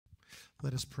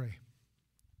Let us pray.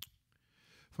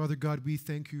 Father God, we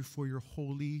thank you for your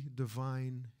holy,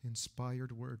 divine,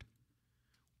 inspired word.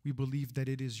 We believe that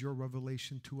it is your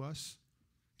revelation to us.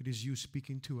 It is you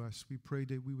speaking to us. We pray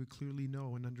that we would clearly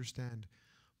know and understand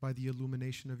by the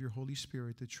illumination of your Holy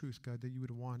Spirit the truth, God, that you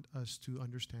would want us to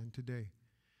understand today.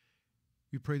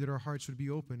 We pray that our hearts would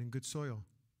be open and good soil.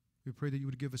 We pray that you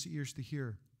would give us ears to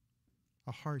hear,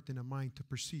 a heart and a mind to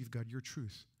perceive, God, your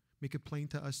truth. Make it plain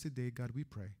to us today, God, we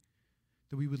pray,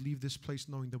 that we would leave this place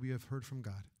knowing that we have heard from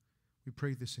God. We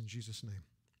pray this in Jesus' name.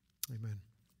 Amen.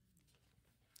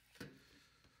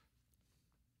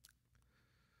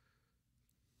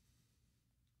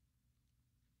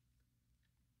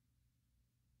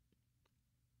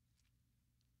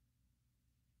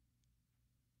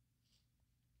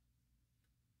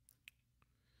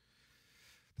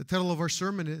 The title of our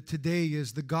sermon today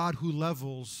is The God Who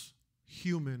Levels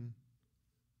Human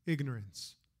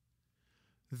Ignorance.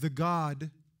 The God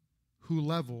who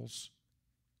levels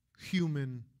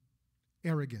human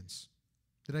arrogance.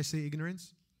 Did I say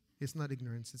ignorance? It's not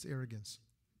ignorance, it's arrogance.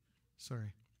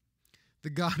 Sorry. The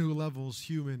God who levels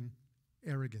human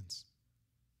arrogance.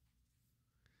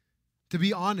 To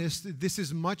be honest, this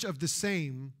is much of the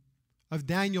same of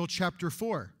Daniel chapter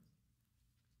 4.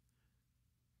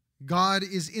 God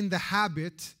is in the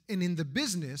habit and in the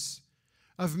business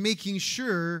of making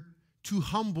sure to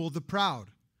humble the proud.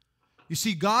 You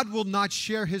see, God will not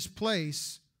share his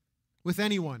place with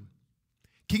anyone.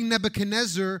 King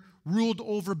Nebuchadnezzar ruled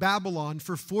over Babylon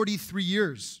for 43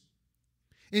 years.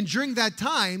 And during that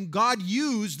time, God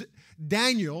used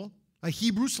Daniel, a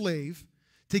Hebrew slave,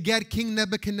 to get King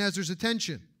Nebuchadnezzar's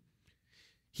attention.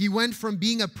 He went from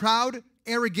being a proud,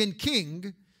 arrogant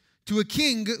king to a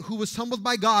king who was humbled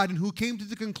by God and who came to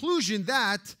the conclusion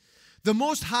that the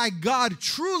Most High God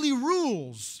truly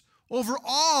rules over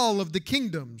all of the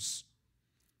kingdoms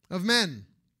of men.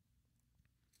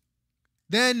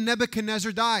 Then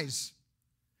Nebuchadnezzar dies.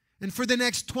 And for the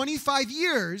next 25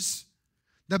 years,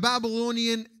 the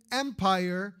Babylonian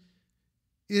Empire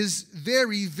is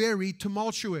very, very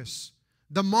tumultuous.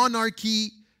 The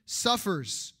monarchy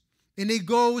suffers. And it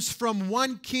goes from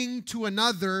one king to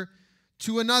another.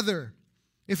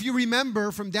 If you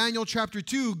remember from Daniel chapter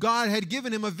 2, God had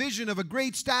given him a vision of a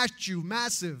great statue,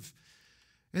 massive.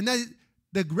 And that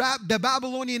the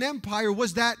Babylonian Empire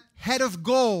was that head of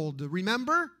gold,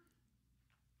 remember?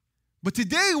 But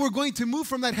today we're going to move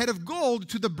from that head of gold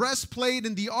to the breastplate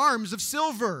and the arms of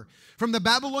silver, from the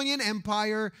Babylonian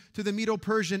Empire to the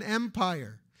Medo-Persian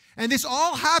Empire. And this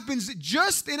all happens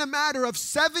just in a matter of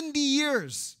 70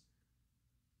 years.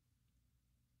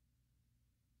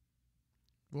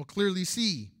 We'll clearly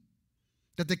see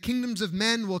that the kingdoms of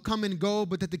men will come and go,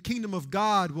 but that the kingdom of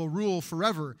God will rule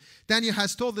forever. Daniel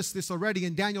has told us this already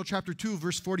in Daniel chapter 2,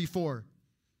 verse 44.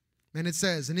 And it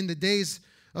says, "And in the days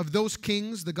of those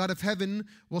kings, the God of heaven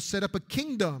will set up a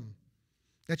kingdom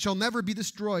that shall never be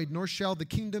destroyed, nor shall the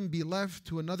kingdom be left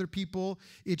to another people.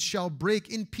 It shall break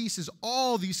in pieces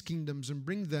all these kingdoms and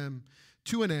bring them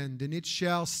to an end, and it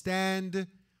shall stand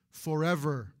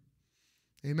forever."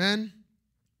 Amen.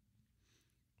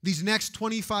 These next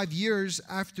 25 years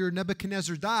after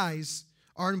Nebuchadnezzar dies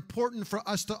are important for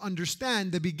us to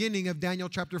understand the beginning of Daniel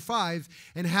chapter 5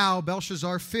 and how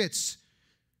Belshazzar fits.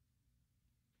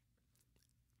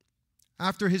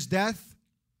 After his death,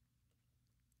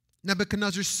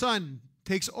 Nebuchadnezzar's son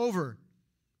takes over.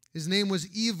 His name was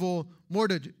Evil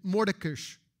Mordecai.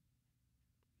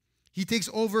 He takes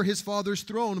over his father's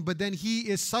throne, but then he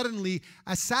is suddenly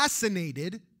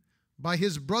assassinated by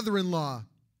his brother-in-law,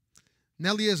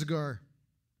 Neleazgar.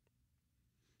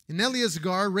 And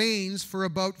Neleazgar reigns for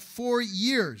about 4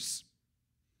 years.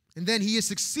 And then he is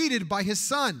succeeded by his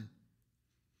son,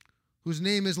 whose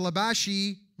name is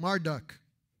Labashi Marduk.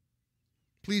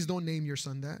 Please don't name your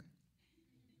son that.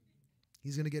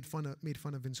 He's going to get made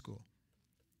fun of in school.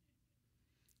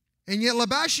 And yet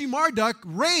Labashi Marduk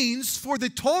reigns for the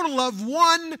total of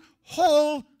 1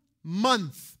 whole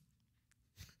month.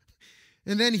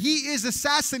 And then he is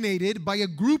assassinated by a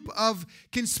group of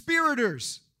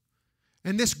conspirators.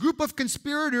 And this group of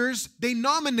conspirators, they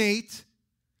nominate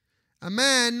a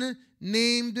man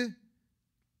named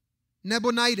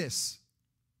Nabonidus.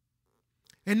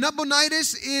 And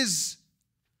Nabonidus is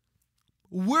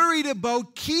worried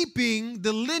about keeping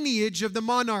the lineage of the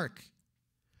monarch.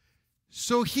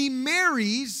 So he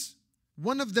marries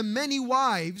one of the many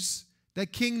wives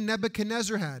that King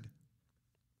Nebuchadnezzar had.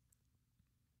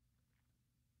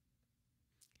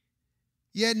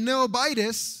 Yet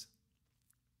Nabonidus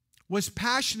was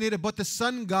passionate about the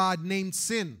sun god named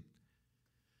Sin.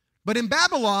 But in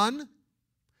Babylon,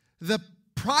 the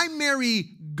primary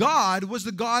god was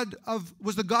the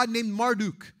god named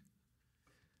Marduk.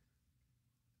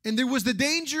 And there was the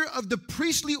danger of the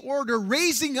priestly order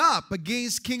raising up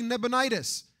against King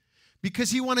Nabonidus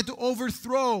because he wanted to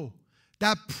overthrow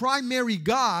that primary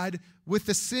god with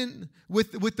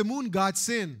the moon god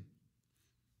Sin.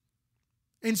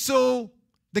 And so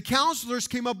the counselors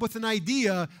came up with an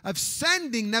idea of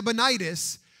sending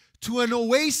Nabonidus to an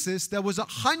oasis that was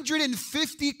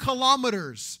 150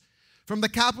 kilometers from the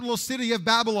capital city of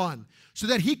Babylon so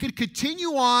that he could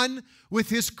continue on with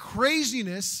his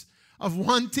craziness of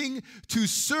wanting to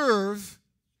serve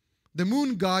the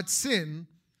moon god Sin.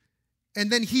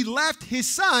 And then he left his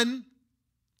son,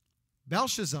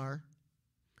 Belshazzar,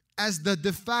 as the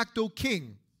de facto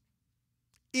king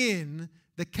in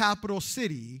the capital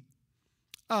city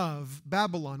of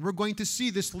Babylon. We're going to see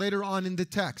this later on in the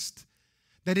text,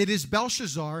 that it is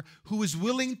Belshazzar who is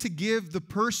willing to give the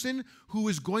person who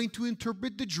is going to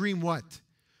interpret the dream what?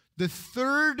 The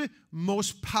third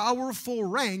most powerful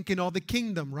rank in all the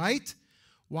kingdom, right?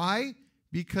 Why?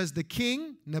 Because the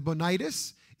king,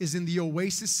 Nabonidus, is in the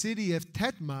oasis city of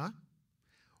Tedma,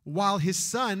 while his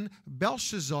son,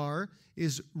 Belshazzar,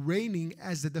 is reigning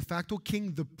as the de facto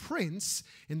king, the prince,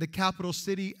 in the capital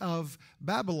city of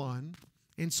Babylon.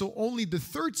 And so only the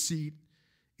third seat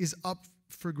is up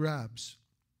for grabs.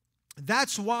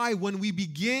 That's why when we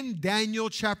begin Daniel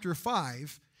chapter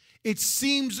 5, it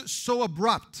seems so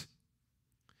abrupt.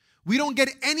 We don't get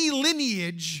any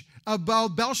lineage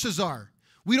about Belshazzar.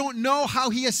 We don't know how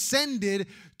he ascended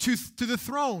to the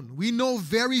throne. We know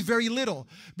very, very little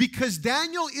because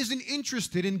Daniel isn't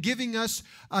interested in giving us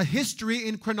a history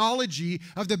and chronology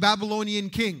of the Babylonian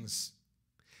kings.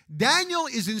 Daniel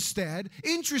is instead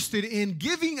interested in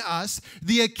giving us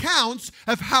the accounts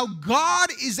of how God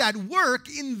is at work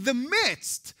in the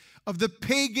midst of the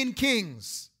pagan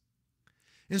kings.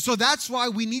 And so that's why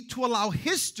we need to allow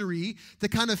history to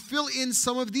kind of fill in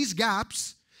some of these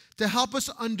gaps to help us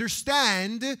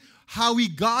understand how we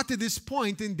got to this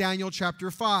point in Daniel chapter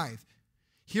 5.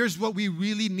 Here's what we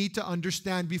really need to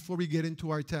understand before we get into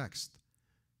our text.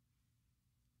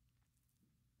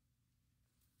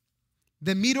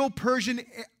 The Medo-Persian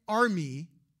army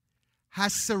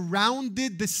has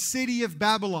surrounded the city of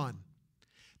Babylon.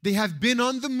 They have been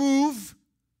on the move,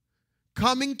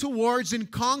 coming towards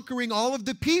and conquering all of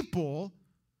the people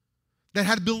that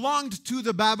had belonged to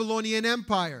the Babylonian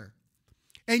Empire.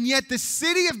 And yet the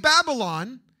city of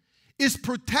Babylon is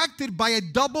protected by a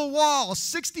double wall,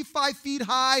 65 feet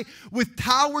high, with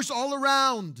towers all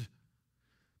around.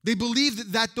 They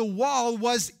believed that the wall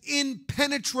was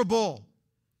impenetrable.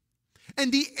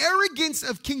 And the arrogance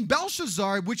of King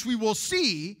Belshazzar, which we will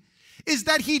see, is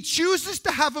that he chooses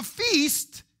to have a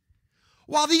feast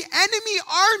while the enemy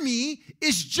army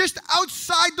is just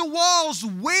outside the walls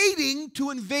waiting to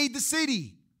invade the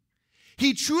city.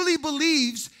 He truly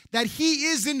believes that he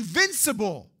is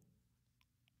invincible.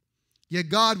 Yet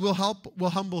God will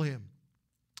humble him.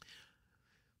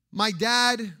 My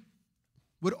dad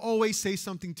would always say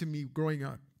something to me growing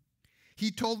up.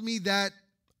 He told me that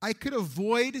I could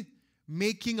avoid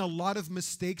making a lot of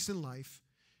mistakes in life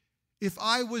if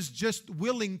I was just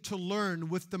willing to learn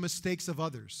with the mistakes of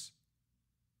others.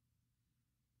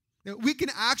 Now, we can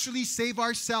actually save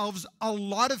ourselves a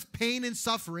lot of pain and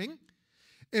suffering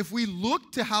if we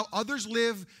look to how others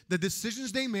live, the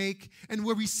decisions they make, and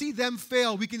where we see them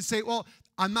fail, we can say, well,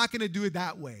 I'm not going to do it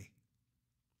that way.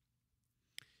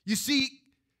 You see,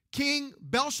 King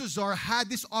Belshazzar had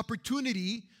this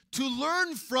opportunity to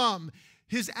learn from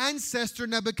his ancestor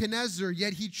Nebuchadnezzar,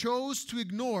 yet he chose to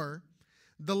ignore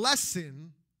the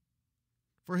lesson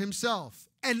for himself.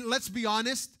 And let's be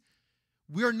honest,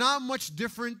 we're not much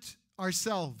different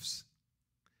ourselves.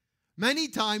 Many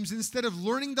times, instead of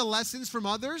learning the lessons from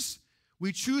others,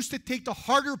 we choose to take the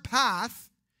harder path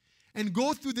and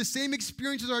go through the same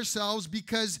experiences ourselves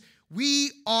because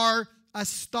we are a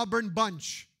stubborn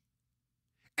bunch.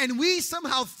 And we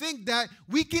somehow think that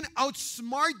we can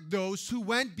outsmart those who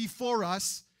went before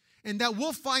us and that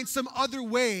we'll find some other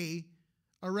way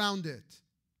around it.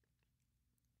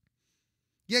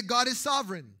 Yet God is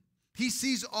sovereign. He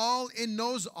sees all and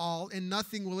knows all, and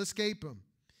nothing will escape him.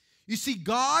 You see,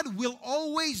 God will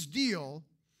always deal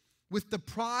with the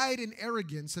pride and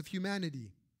arrogance of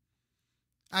humanity.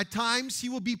 At times, he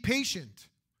will be patient.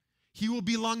 He will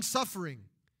be long-suffering.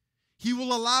 He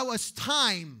will allow us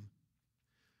time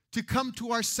to come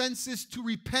to our senses, to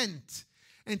repent,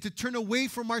 and to turn away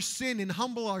from our sin and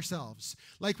humble ourselves.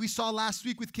 Like we saw last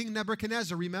week with King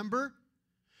Nebuchadnezzar, remember?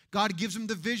 God gives him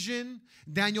the vision.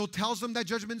 Daniel tells him that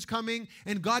judgment's coming.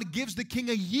 And God gives the king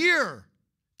a year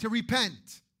to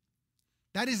repent.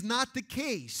 That is not the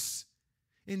case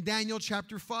in Daniel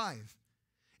chapter 5.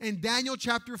 In Daniel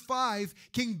chapter 5,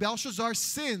 King Belshazzar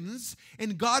sins,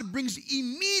 and God brings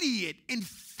immediate and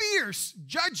fierce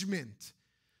judgment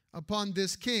upon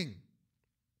this king.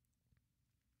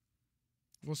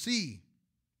 We'll see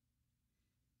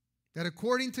that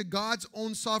according to God's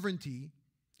own sovereignty,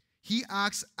 he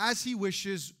acts as he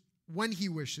wishes, when he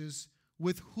wishes,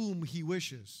 with whom he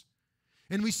wishes.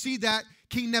 And we see that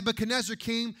King Nebuchadnezzar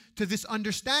came to this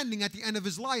understanding at the end of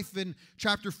his life in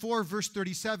chapter 4, verse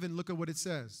 37. Look at what it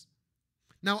says.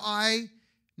 Now I,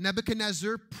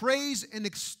 Nebuchadnezzar, praise and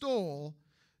extol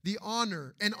the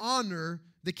honor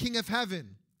the King of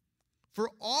heaven, for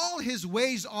all his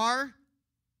ways are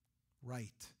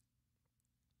right,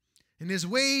 and his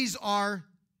ways are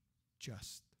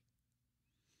just.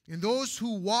 And those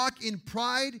who walk in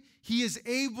pride, he is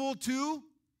able to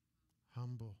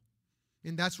humble.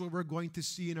 And that's what we're going to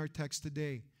see in our text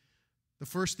today. The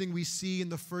first thing we see in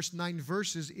the first 9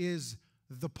 verses is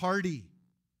the party.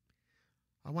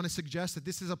 I want to suggest that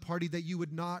this is a party that you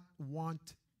would not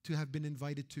want to have been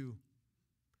invited to.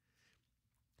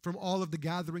 From all of the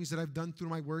gatherings that I've done through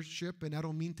my worship, and I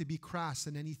don't mean to be crass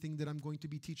in anything that I'm going to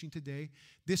be teaching today,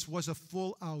 this was a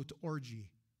full-out orgy.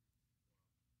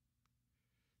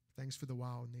 Thanks for the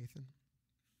wow, Nathan.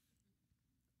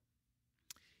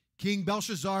 King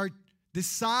Belshazzar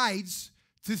decides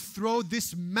to throw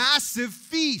this massive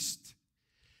feast.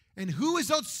 And who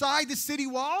is outside the city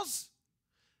walls?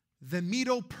 The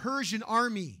Medo-Persian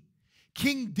army.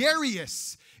 King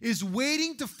Darius is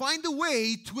waiting to find a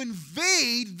way to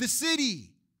invade the city.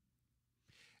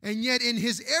 And yet in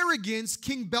his arrogance,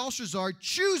 King Belshazzar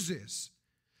chooses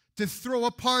to throw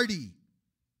a party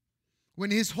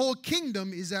when his whole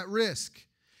kingdom is at risk.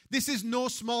 This is no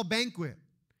small banquet.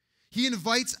 He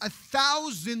invites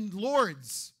 1,000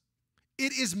 lords.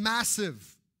 It is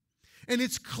massive. And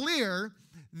it's clear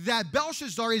that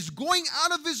Belshazzar is going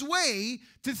out of his way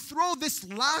to throw this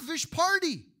lavish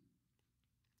party.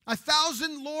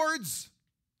 1,000 lords,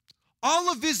 all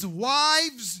of his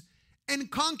wives and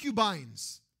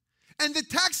concubines. And the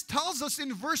text tells us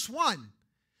in verse 1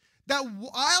 that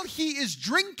while he is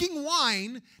drinking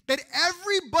wine, that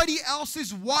everybody else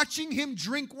is watching him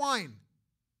drink wine.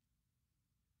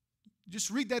 Just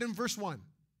read that in verse 1.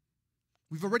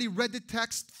 We've already read the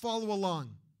text. Follow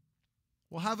along.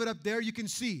 We'll have it up there. You can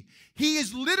see. He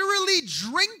is literally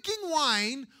drinking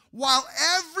wine while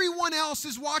everyone else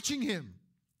is watching him.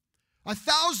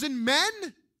 1,000 men,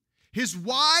 his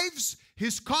wives,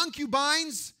 his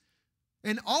concubines,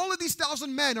 and all of these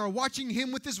 1,000 men are watching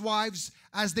him with his wives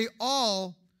as they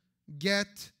all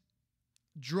get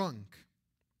drunk.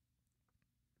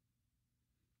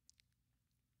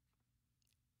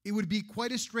 It would be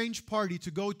quite a strange party to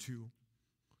go to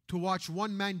watch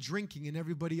one man drinking and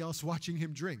everybody else watching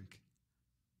him drink.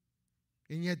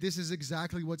 And yet this is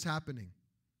exactly what's happening.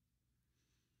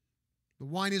 The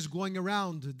wine is going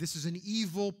around. This is an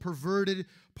evil, perverted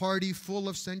party full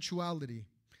of sensuality.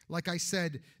 Like I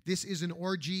said, this is an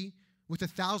orgy with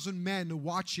 1,000 men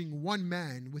watching one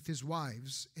man with his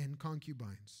wives and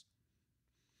concubines.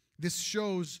 This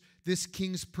shows this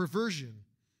king's perversion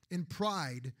and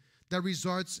pride that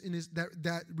resides in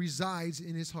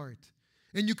his heart.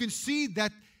 And you can see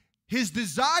that his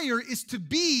desire is to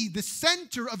be the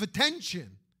center of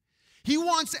attention. He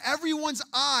wants everyone's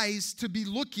eyes to be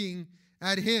looking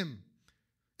at him.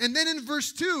 And then in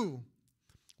verse 2,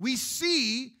 we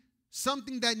see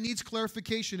something that needs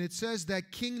clarification. It says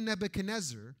that King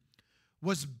Nebuchadnezzar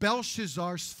was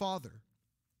Belshazzar's father.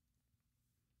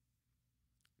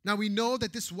 Now we know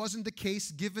that this wasn't the case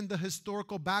given the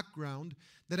historical background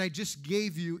that I just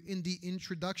gave you in the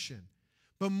introduction.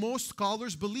 But most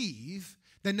scholars believe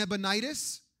that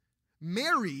Nabonidus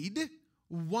married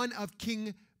one of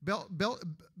King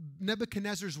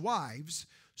Nebuchadnezzar's wives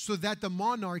so that the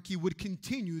monarchy would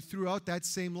continue throughout that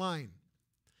same line.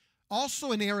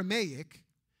 Also in Aramaic,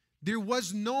 there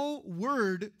was no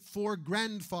word for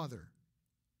grandfather.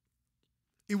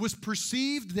 It was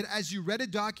perceived that as you read a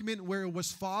document where it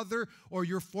was father or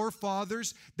your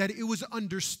forefathers, that it was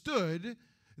understood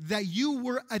that you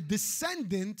were a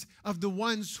descendant of the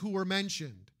ones who were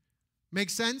mentioned. Make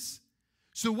sense?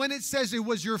 So when it says it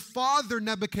was your father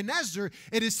Nebuchadnezzar,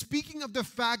 it is speaking of the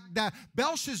fact that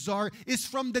Belshazzar is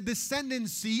from the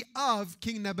descendancy of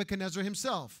King Nebuchadnezzar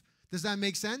himself. Does that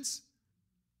make sense?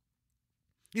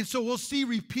 And so we'll see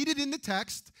repeated in the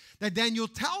text that Daniel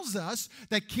tells us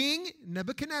that King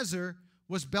Nebuchadnezzar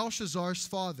was Belshazzar's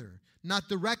father. Not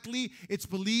directly, it's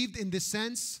believed in this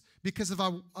sense because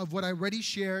of what I already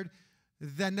shared,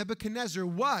 that Nebuchadnezzar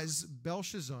was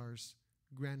Belshazzar's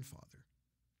grandfather.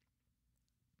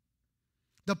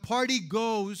 The party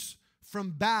goes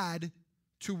from bad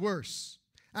to worse.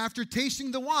 After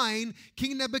tasting the wine,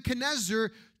 King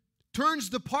Nebuchadnezzar turns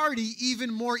the party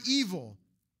even more evil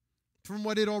from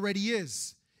what it already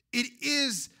is. It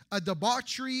is a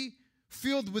debauchery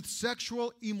filled with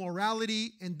sexual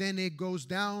immorality, and then it goes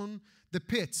down the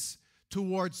pits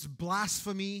towards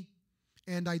blasphemy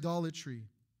and idolatry.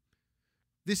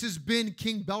 This has been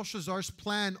King Belshazzar's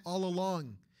plan all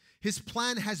along. His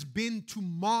plan has been to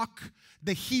mock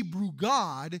the Hebrew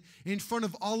God in front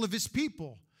of all of his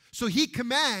people. So he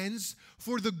commands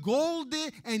for the gold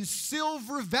and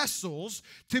silver vessels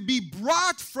to be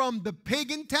brought from the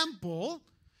pagan temple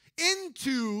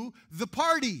into the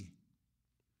party.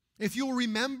 If you'll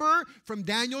remember from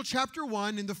Daniel chapter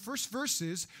 1 in the first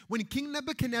verses, when King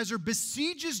Nebuchadnezzar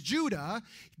besieges Judah,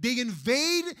 they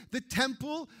invade the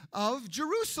temple of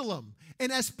Jerusalem.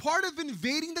 And as part of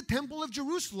invading the temple of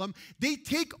Jerusalem, they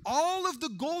take all of the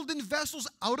golden vessels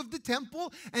out of the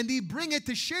temple and they bring it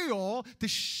to Sheol, to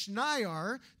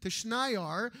Shinar,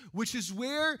 which is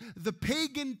where the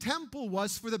pagan temple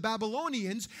was for the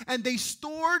Babylonians. And they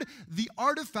stored the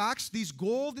artifacts, these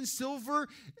gold and silver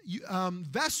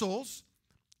vessels,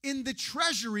 in the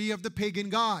treasury of the pagan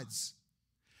gods.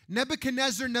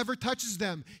 Nebuchadnezzar never touches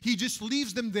them. He just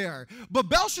leaves them there. But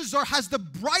Belshazzar has the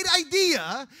bright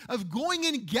idea of going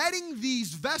and getting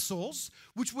these vessels,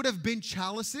 which would have been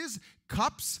chalices,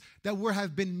 cups that would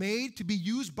have been made to be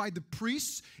used by the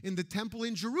priests in the temple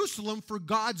in Jerusalem for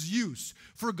God's use,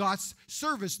 for God's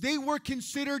service. They were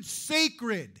considered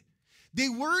sacred. They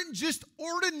weren't just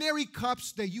ordinary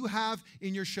cups that you have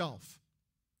in your shelf.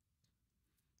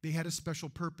 They had a special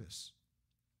purpose.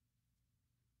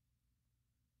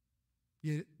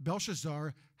 Yet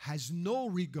Belshazzar has no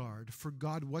regard for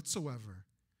God whatsoever.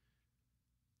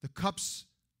 The cups,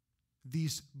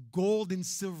 these gold and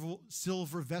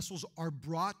silver vessels, are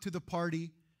brought to the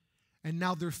party, and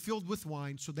now they're filled with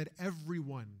wine so that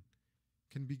everyone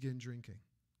can begin drinking.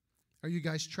 Are you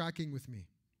guys tracking with me?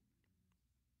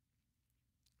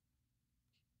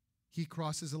 He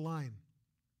crosses a line.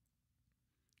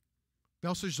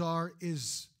 Belshazzar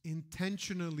is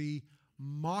intentionally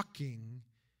mocking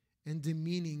and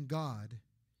demeaning God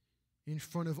in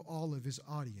front of all of his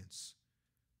audience.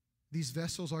 These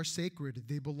vessels are sacred.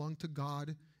 They belong to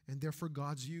God, and they're for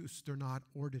God's use. They're not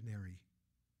ordinary.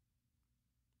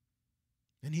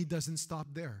 And he doesn't stop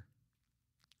there.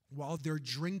 While they're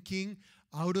drinking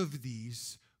out of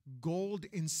these gold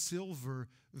and silver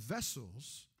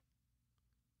vessels,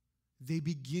 they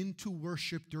begin to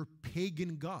worship their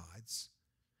pagan gods,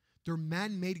 their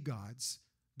man-made gods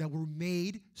that were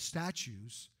made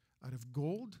statues out of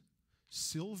gold,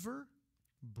 silver,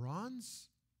 bronze,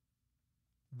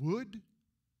 wood,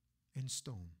 and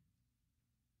stone.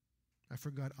 I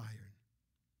forgot iron.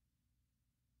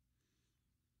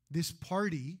 This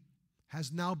party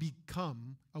has now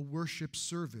become a worship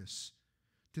service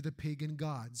to the pagan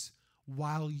gods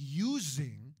while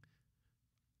using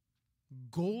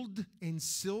gold and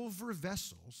silver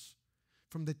vessels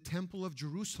from the temple of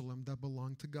Jerusalem that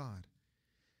belonged to God.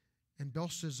 And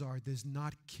Belshazzar does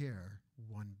not care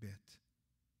one bit.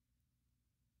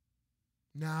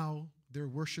 Now they're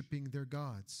worshiping their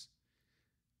gods.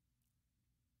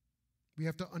 We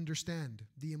have to understand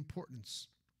the importance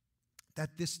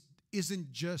that this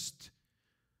isn't just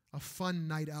a fun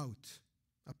night out,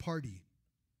 a party.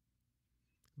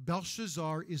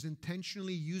 Belshazzar is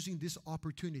intentionally using this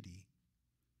opportunity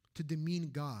to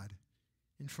demean God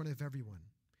in front of everyone.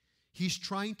 He's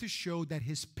trying to show that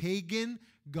his pagan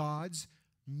gods,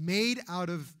 made out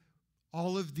of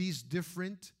all of these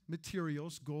different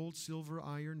materials, gold, silver,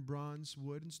 iron, bronze,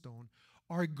 wood, and stone,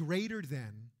 are greater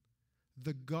than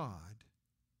the God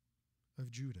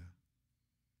of Judah.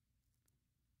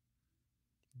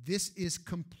 This is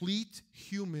complete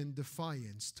human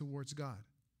defiance towards God.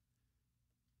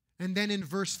 And then in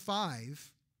verse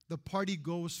 5, the party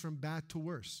goes from bad to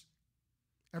worse.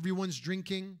 Everyone's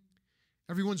drinking.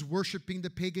 Everyone's worshiping the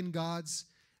pagan gods.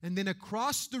 And then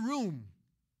across the room,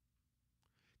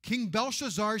 King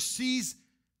Belshazzar sees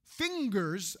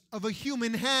fingers of a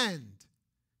human hand.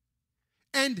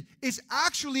 And is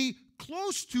actually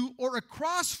close to or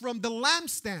across from the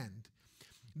lampstand.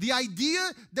 The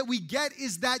idea that we get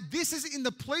is that this is in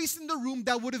the place in the room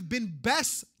that would have been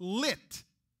best lit.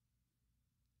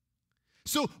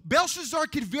 So Belshazzar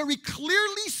could very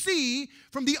clearly see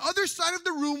from the other side of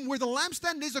the room where the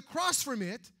lampstand is across from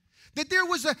it that there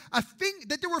was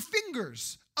that there were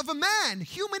fingers of a man,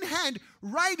 human hand,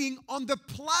 writing on the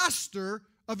plaster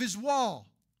of his wall.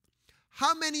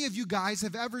 How many of you guys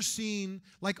have ever seen,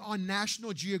 like on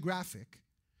National Geographic,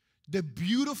 the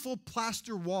beautiful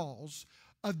plaster walls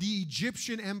of the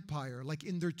Egyptian empire, like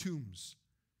in their tombs,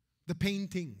 the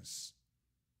paintings.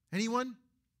 Anyone?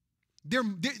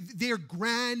 They're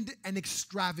grand and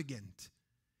extravagant.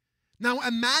 Now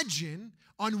imagine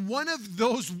on one of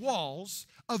those walls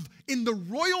in the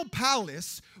royal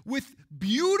palace with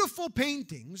beautiful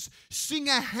paintings, seeing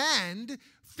a hand,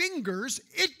 fingers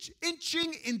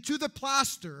inching into the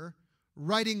plaster,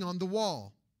 writing on the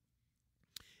wall.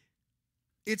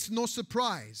 It's no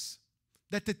surprise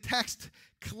that the text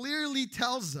clearly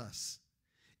tells us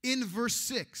in verse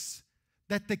 6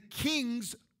 that the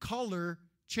king's color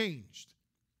changed.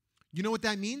 You know what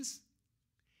that means?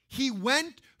 He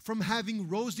went from having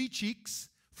rosy cheeks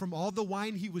from all the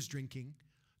wine he was drinking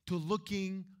to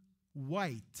looking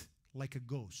white like a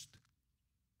ghost.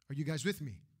 Are you guys with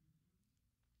me?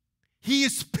 He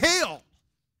is pale.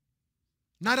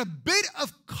 Not a bit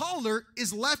of color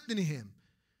is left in him.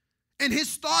 And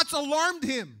his thoughts alarmed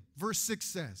him, verse 6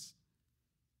 says.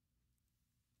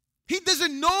 He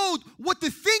doesn't know what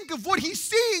to think of what he's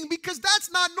seeing because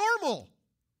that's not normal.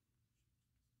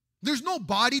 There's no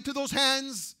body to those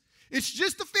hands. It's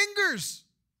just the fingers.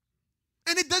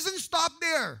 And it doesn't stop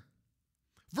there.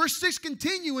 Verse 6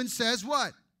 continues and says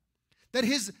what? That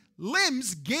his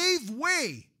limbs gave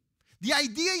way. The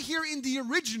idea here in the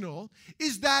original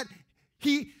is that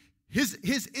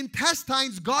his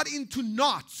intestines got into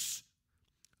knots.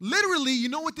 Literally, you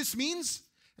know what this means?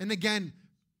 And again,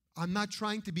 I'm not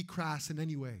trying to be crass in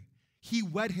any way. He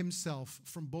wet himself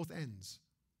from both ends.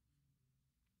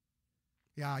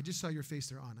 Yeah, I just saw your face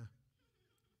there, Anna.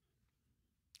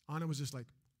 Anna was just like,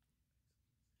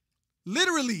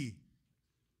 literally,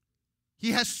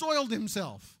 he has soiled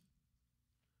himself.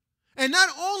 And not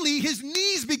only his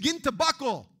knees begin to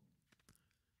buckle.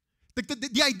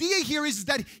 The idea here is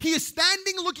that he is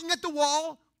standing looking at the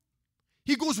wall.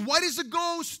 He goes white as a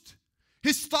ghost.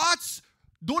 His thoughts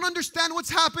don't understand what's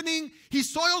happening. He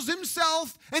soils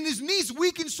himself, and his knees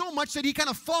weaken so much that he kind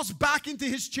of falls back into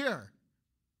his chair.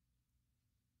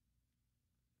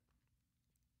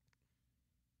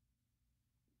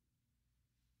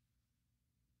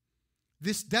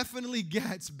 This definitely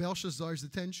gets Belshazzar's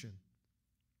attention.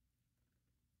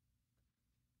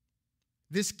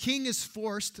 This king is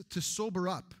forced to sober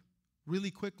up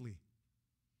really quickly.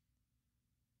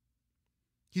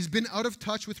 He's been out of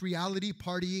touch with reality,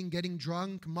 partying, getting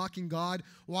drunk, mocking God,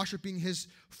 worshiping his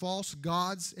false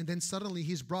gods, and then suddenly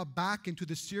he's brought back into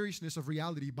the seriousness of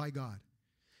reality by God.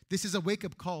 This is a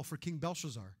wake-up call for King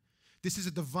Belshazzar. This is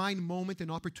a divine moment and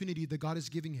opportunity that God is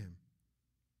giving him.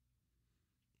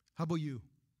 How about you?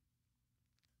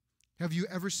 Have you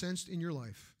ever sensed in your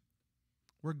life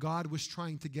where God was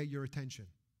trying to get your attention?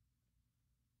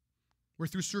 Where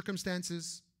through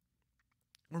circumstances,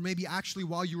 or maybe actually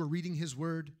while you were reading his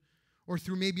word, or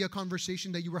through maybe a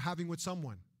conversation that you were having with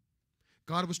someone,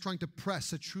 God was trying to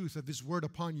press a truth of his word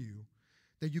upon you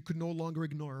that you could no longer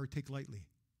ignore or take lightly.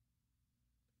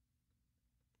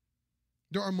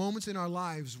 There are moments in our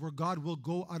lives where God will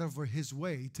go out of his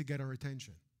way to get our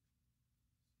attention.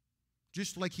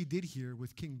 Just like he did here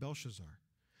with King Belshazzar.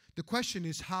 The question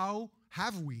is, how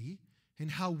have we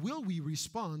and how will we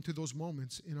respond to those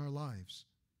moments in our lives?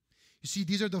 You see,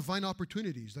 these are divine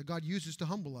opportunities that God uses to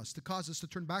humble us, to cause us to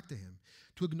turn back to him,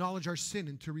 to acknowledge our sin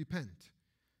and to repent,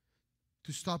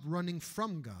 to stop running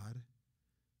from God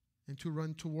and to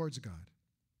run towards God.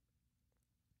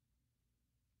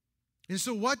 And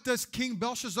so what does King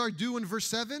Belshazzar do in verse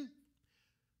 7?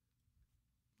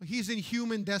 He's in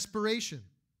human desperation.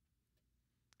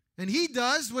 And he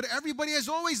does what everybody has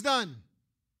always done.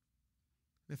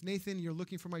 If Nathan, you're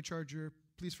looking for my charger,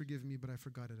 please forgive me, but I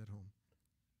forgot it at home.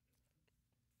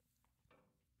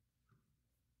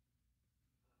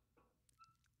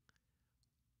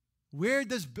 Where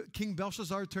does King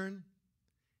Belshazzar turn?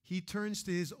 He turns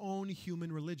to his own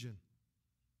human religion.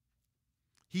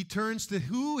 He turns to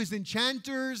who? His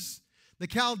enchanters, the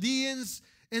Chaldeans,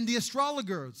 and the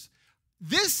astrologers.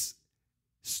 This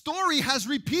story has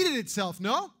repeated itself,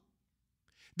 no?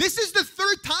 This is the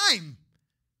third time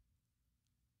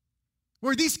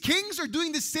where these kings are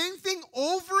doing the same thing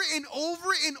over and over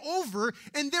and over,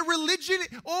 and their religion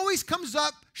always comes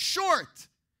up short.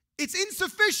 It's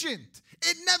insufficient.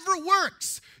 It never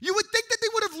works. You would think that they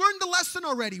would have learned the lesson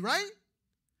already, right?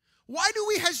 Why do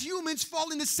we as humans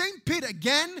fall in the same pit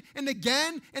again and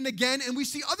again and again, and we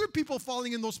see other people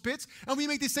falling in those pits, and we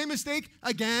make the same mistake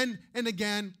again and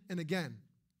again and again?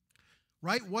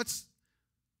 Right?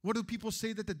 What do people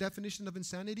say that the definition of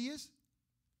insanity is?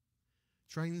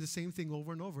 Trying the same thing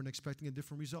over and over and expecting a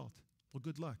different result. Well,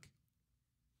 good luck.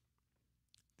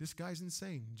 This guy's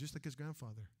insane, just like his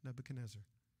grandfather, Nebuchadnezzar.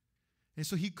 And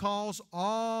so he calls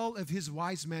all of his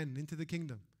wise men into the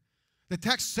kingdom. The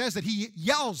text says that he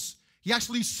yells, he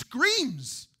actually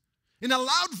screams in a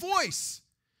loud voice,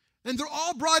 and they're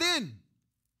all brought in.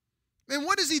 And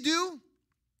what does he do?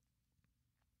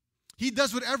 He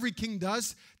does what every king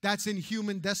does. That's in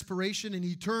human desperation, and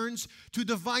he turns to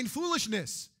divine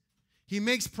foolishness. He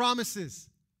makes promises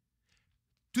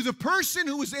to the person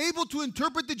who is able to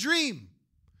interpret the dream.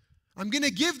 I'm going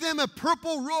to give them a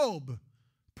purple robe.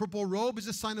 Purple robe is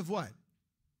a sign of what?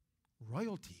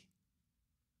 Royalty.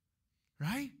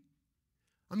 Right?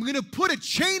 I'm going to put a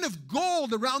chain of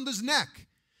gold around his neck.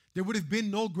 There would have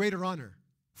been no greater honor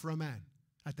for a man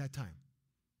at that time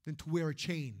than to wear a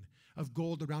chain of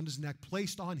gold around his neck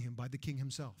placed on him by the king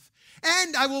himself.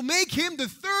 And I will make him the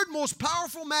third most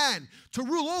powerful man to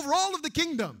rule over all of the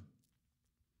kingdom.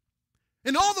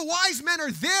 And all the wise men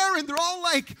are there, and they're all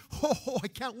like, oh, I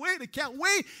can't wait, I can't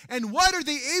wait. And what are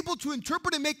they able to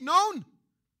interpret and make known?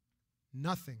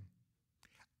 Nothing.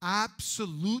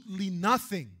 Absolutely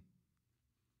nothing.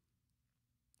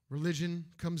 Religion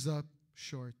comes up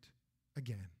short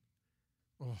again.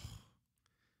 Oh.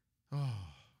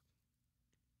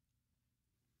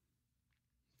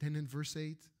 Then in verse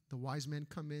 8, the wise men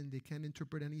come in. They can't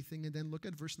interpret anything. And then look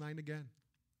at verse 9 again.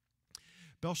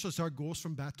 Belshazzar goes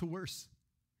from bad to worse.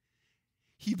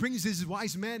 He brings his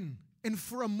wise men, and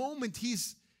for a moment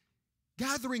he's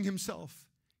gathering himself.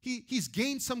 He's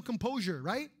gained some composure,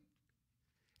 right?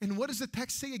 And what does the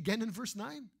text say again in verse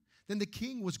 9? Then the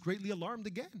king was greatly alarmed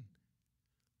again.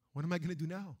 What am I going to do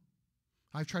now?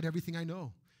 I've tried everything I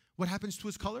know. What happens to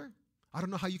his color? I don't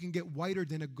know how you can get whiter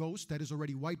than a ghost that is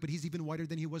already white, but he's even whiter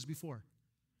than he was before.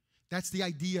 That's the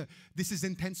idea. This is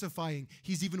intensifying.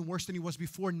 He's even worse than he was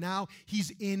before. Now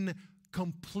he's in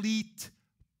complete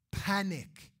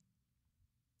panic.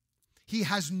 He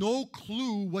has no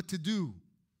clue what to do.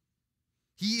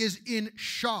 He is in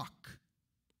shock.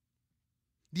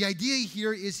 The idea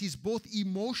here is he's both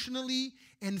emotionally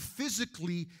and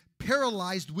physically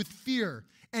paralyzed with fear.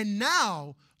 And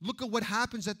now, look at what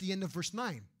happens at the end of verse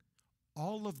 9.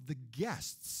 All of the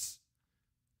guests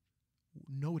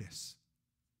notice.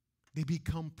 They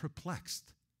become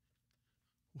perplexed.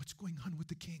 What's going on with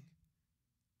the king?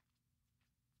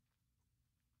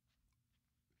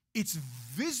 It's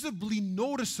visibly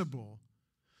noticeable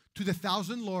to the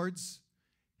 1,000 lords,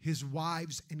 his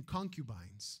wives, and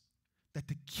concubines that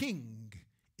the king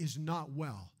is not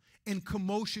well. And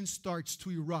commotion starts to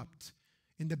erupt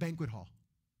in the banquet hall.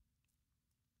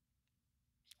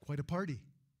 Quite a party.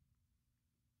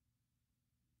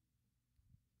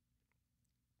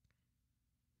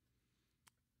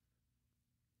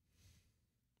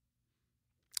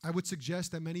 I would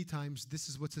suggest that many times this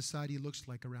is what society looks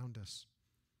like around us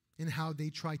and how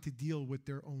they try to deal with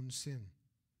their own sin.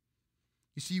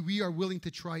 You see, we are willing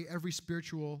to try every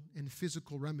spiritual and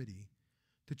physical remedy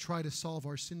to try to solve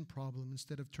our sin problem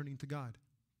instead of turning to God.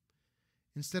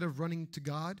 Instead of running to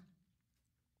God,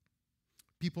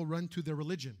 people run to their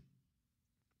religion,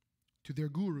 to their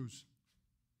gurus,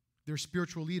 their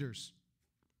spiritual leaders,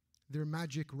 their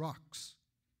magic rocks,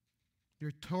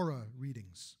 their Torah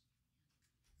readings,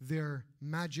 their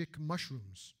magic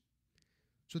mushrooms,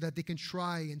 so that they can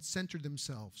try and center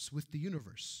themselves with the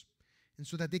universe, and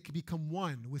so that they can become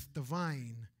one with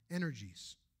divine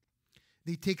energies.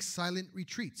 They take silent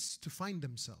retreats to find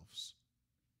themselves.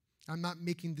 I'm not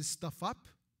making this stuff up.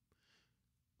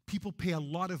 People pay a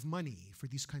lot of money for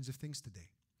these kinds of things today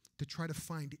to try to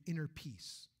find inner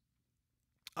peace.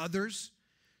 Others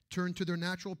turn to their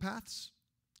natural paths.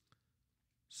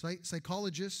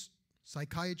 Psychologists,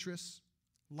 psychiatrists,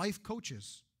 life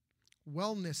coaches,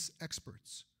 wellness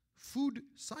experts, food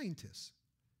scientists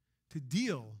to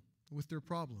deal with their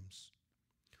problems.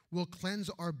 We'll cleanse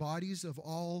our bodies of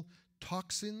all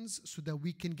toxins so that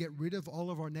we can get rid of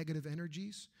all of our negative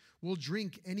energies. We'll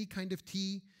drink any kind of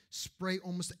tea, spray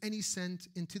almost any scent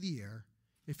into the air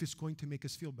if it's going to make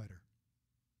us feel better.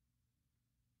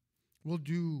 We'll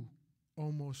do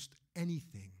almost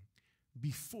anything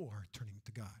before turning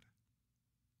to God.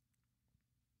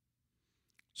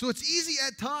 So it's easy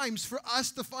at times for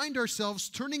us to find ourselves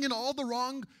turning in all the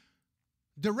wrong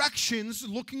directions,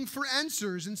 looking for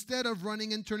answers instead of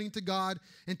running and turning to God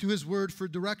and to His Word for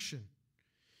direction.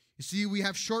 You see, we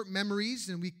have short memories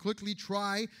and we quickly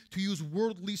try to use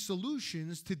worldly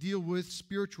solutions to deal with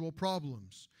spiritual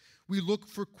problems. We look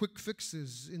for quick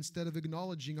fixes instead of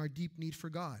acknowledging our deep need for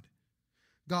God.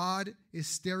 God is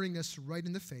staring us right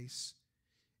in the face,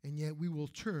 and yet we will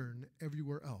turn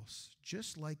everywhere else,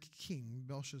 just like King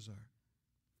Belshazzar.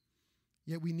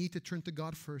 Yet we need to turn to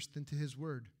God first and to His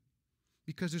Word,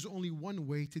 because there's only one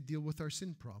way to deal with our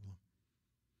sin problem.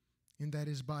 And that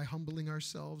is by humbling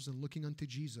ourselves and looking unto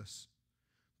Jesus,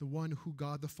 the one who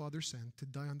God the Father sent to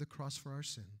die on the cross for our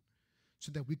sin,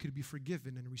 so that we could be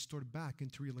forgiven and restored back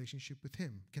into relationship with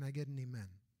Him. Can I get an amen?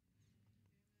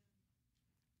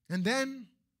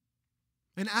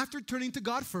 And after turning to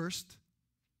God first,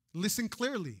 listen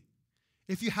clearly.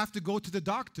 If you have to go to the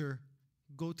doctor,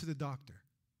 go to the doctor.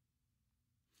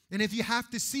 And if you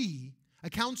have to see a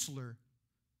counselor,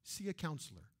 see a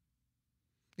counselor.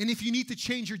 And if you need to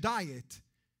change your diet,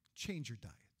 change your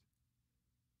diet.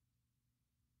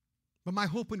 But my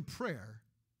hope and prayer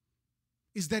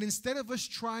is that instead of us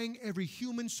trying every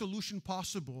human solution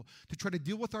possible to try to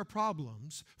deal with our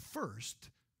problems, first,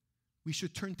 we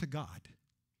should turn to God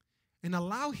and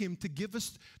allow Him to give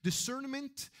us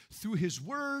discernment through His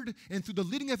Word and through the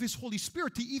leading of His Holy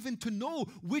Spirit to even to know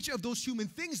which of those human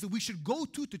things that we should go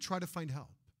to try to find help.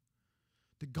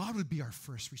 That God would be our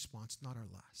first response, not our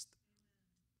last.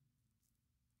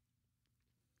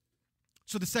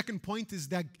 So the second point is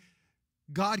that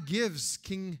God gives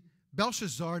King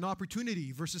Belshazzar an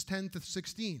opportunity, verses 10 to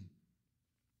 16.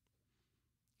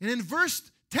 And in verse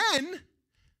 10,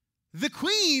 the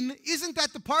queen isn't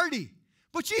at the party,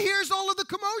 but she hears all of the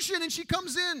commotion and she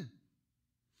comes in.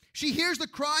 She hears the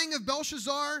crying of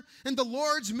Belshazzar and the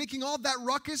lords making all that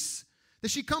ruckus,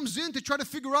 that she comes in to try to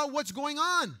figure out what's going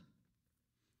on.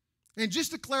 And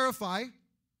just to clarify,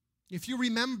 if you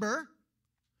remember,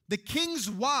 the king's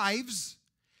wives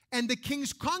and the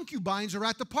king's concubines are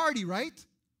at the party, right?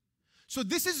 So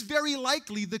this is very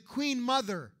likely the queen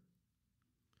mother.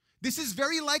 This is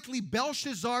very likely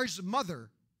Belshazzar's mother.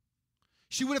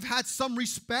 She would have had some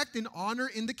respect and honor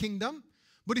in the kingdom.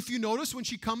 But if you notice, when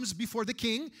she comes before the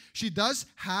king, she does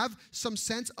have some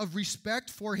sense of respect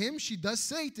for him. She does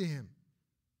say to him,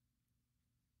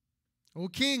 "O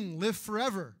king, live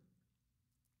forever."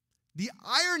 The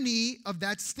irony of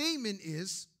that statement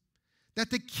is that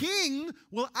the king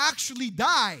will actually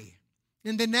die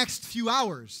in the next few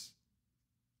hours.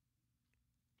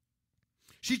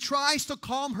 She tries to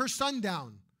calm her son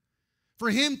down for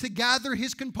him to gather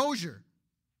his composure.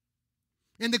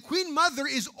 And the queen mother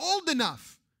is old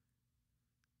enough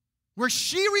where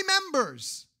she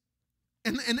remembers.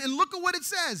 And look at what it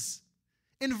says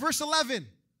in verse 11.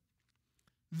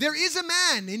 There is a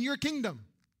man in your kingdom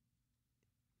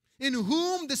in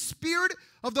whom the spirit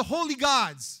of the holy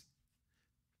gods.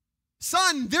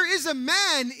 Son, there is a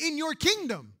man in your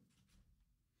kingdom.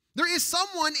 There is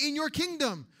someone in your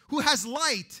kingdom who has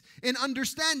light and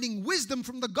understanding, wisdom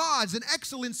from the gods, an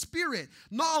excellent spirit,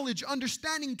 knowledge,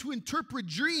 understanding to interpret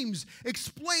dreams,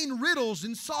 explain riddles,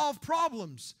 and solve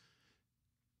problems.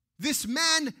 This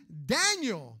man,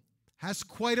 Daniel, has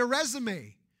quite a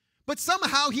resume, but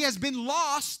somehow he has been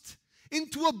lost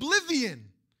into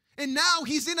oblivion, and now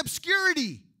he's in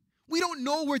obscurity. We don't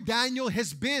know where Daniel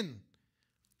has been.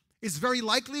 It's very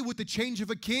likely with the change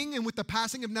of a king and with the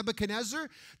passing of Nebuchadnezzar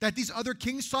that these other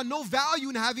kings saw no value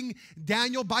in having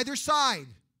Daniel by their side.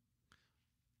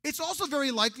 It's also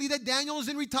very likely that Daniel is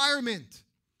in retirement,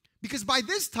 because by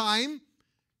this time,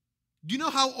 do you know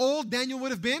how old Daniel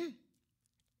would have been?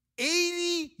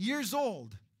 80 years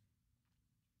old.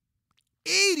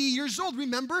 80 years old.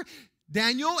 Remember,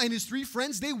 Daniel and his three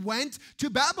friends, they went to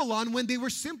Babylon when they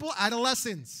were simple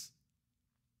adolescents.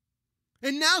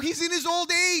 And now he's in his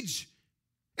old age.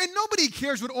 And nobody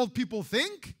cares what old people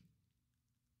think.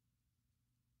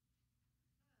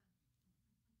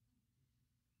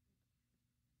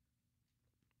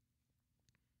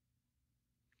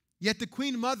 Yet the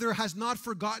queen mother has not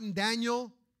forgotten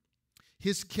Daniel.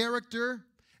 His character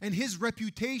and his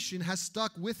reputation has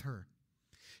stuck with her.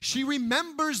 She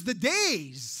remembers the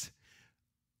days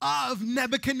of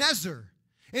Nebuchadnezzar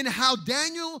and how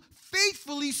Daniel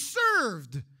faithfully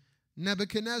served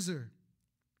Nebuchadnezzar,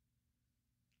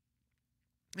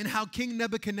 and how King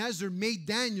Nebuchadnezzar made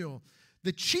Daniel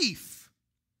the chief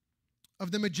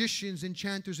of the magicians,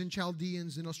 enchanters, and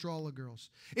Chaldeans and astrologers.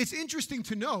 It's interesting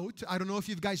to note, I don't know if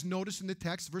you guys noticed in the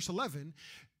text, verse 11,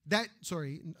 that,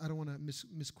 sorry, I don't want to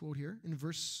misquote here, in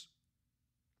verse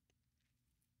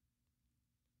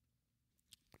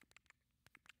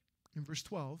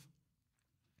 12,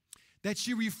 that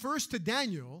she refers to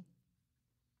Daniel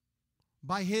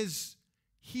by his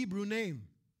Hebrew name.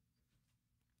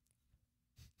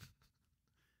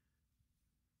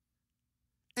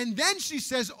 And then she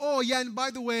says, oh yeah, and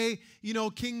by the way, you know,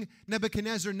 King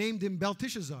Nebuchadnezzar named him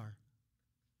Belteshazzar.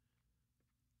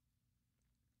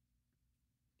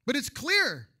 But it's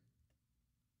clear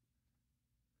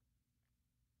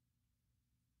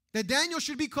that Daniel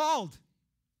should be called.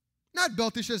 Not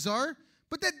Belteshazzar,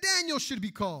 but that Daniel should be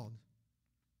called.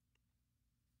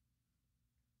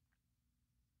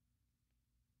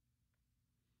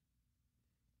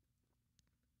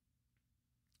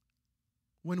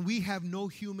 when we have no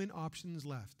human options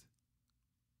left,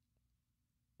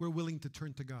 we're willing to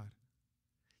turn to God.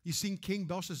 You see, King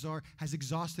Belshazzar has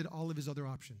exhausted all of his other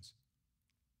options.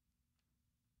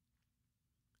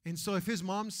 And so if his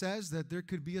mom says that there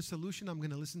could be a solution, I'm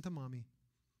going to listen to mommy.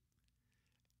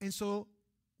 And so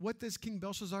what does King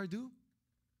Belshazzar do?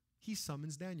 He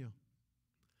summons Daniel.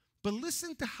 But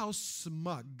listen to how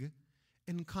smug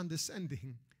and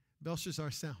condescending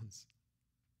Belshazzar sounds.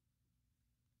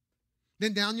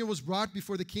 Then Daniel was brought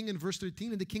before the king in verse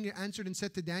 13, and the king answered and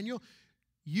said to Daniel,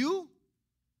 You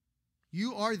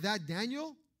are that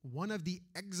Daniel, one of the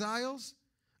exiles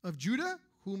of Judah,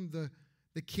 whom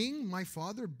the king, my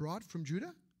father, brought from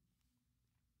Judah?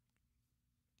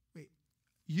 Wait,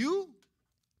 you?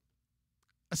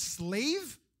 A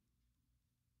slave?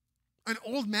 An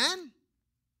old man?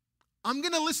 I'm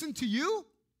going to listen to you?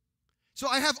 So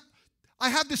I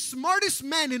have the smartest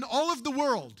men in all of the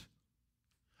world.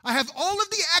 I have all of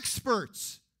the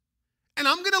experts. And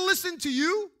I'm going to listen to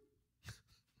you?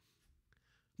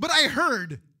 But I heard.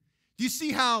 Do you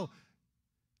see how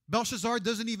Belshazzar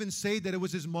doesn't even say that it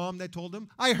was his mom that told him?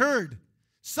 I heard.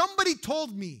 Somebody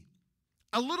told me.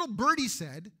 A little birdie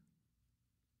said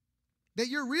that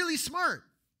you're really smart.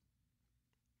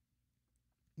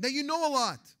 That you know a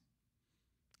lot.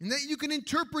 And that you can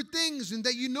interpret things. And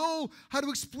that you know how to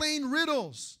explain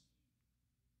riddles.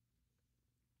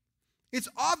 It's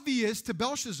obvious to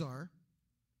Belshazzar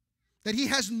that he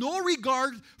has no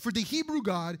regard for the Hebrew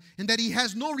God and that he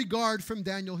has no regard from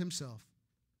Daniel himself.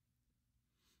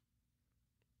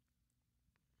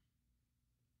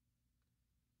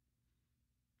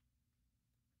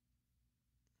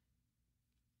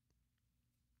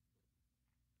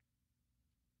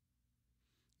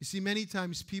 You see, many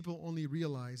times people only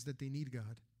realize that they need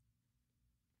God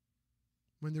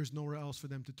when there's nowhere else for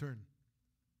them to turn.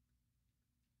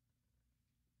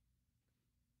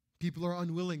 People are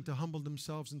unwilling to humble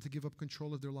themselves and to give up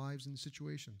control of their lives and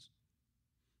situations.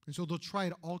 And so they'll try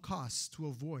at all costs to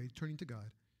avoid turning to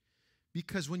God.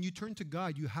 Because when you turn to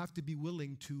God, you have to be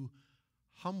willing to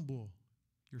humble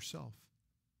yourself.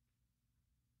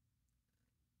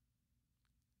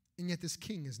 And yet this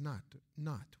king is not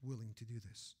willing to do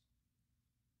this.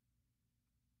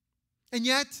 And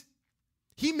yet,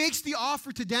 he makes the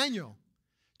offer to Daniel,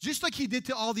 just like he did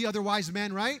to all the other wise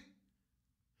men, right?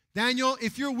 Daniel,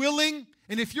 if you're willing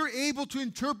and if you're able to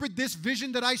interpret this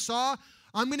vision that I saw,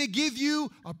 I'm going to give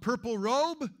you a purple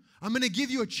robe. I'm going to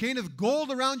give you a chain of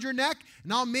gold around your neck,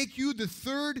 and I'll make you the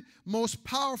third most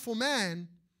powerful man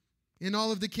in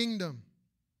all of the kingdom.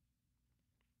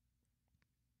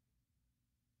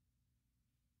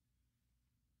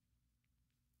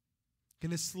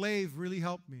 Can a slave really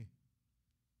help me?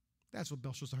 That's what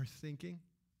Belshazzar is thinking.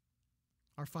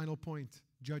 Our final point,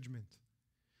 judgment.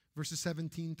 Verses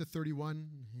 17 to 31,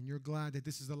 and you're glad that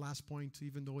this is the last point,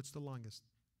 even though it's the longest.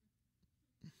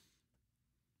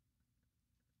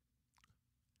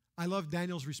 I love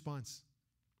Daniel's response.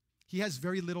 He has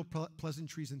very little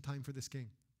pleasantries and time for this king.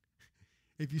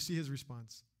 If you see his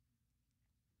response.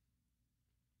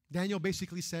 Daniel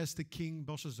basically says to King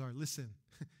Belshazzar, listen,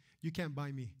 you can't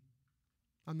buy me.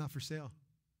 I'm not for sale.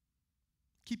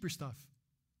 Keep your stuff.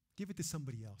 Give it to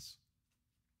somebody else.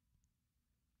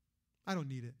 I don't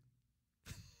need it.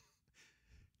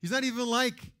 He's not even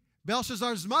like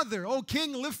Belshazzar's mother. Oh,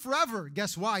 king, live forever.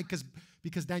 Guess why?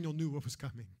 Because Daniel knew what was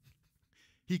coming.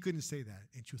 He couldn't say that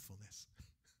in truthfulness.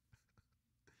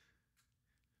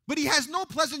 But he has no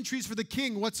pleasantries for the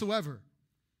king whatsoever.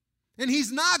 And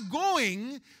he's not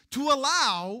going to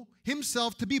allow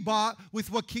himself to be bought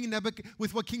with what King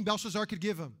Belshazzar could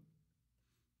give him.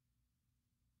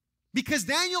 Because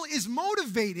Daniel is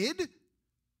motivated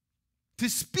to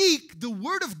speak the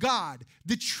word of God,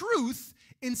 the truth,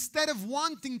 instead of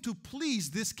wanting to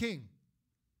please this king.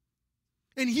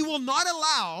 And he will not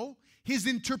allow his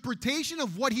interpretation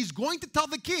of what he's going to tell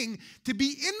the king to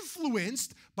be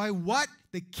influenced by what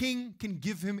the king can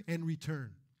give him in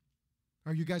return.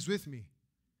 Are you guys with me?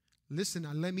 Listen,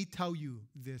 let me tell you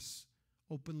this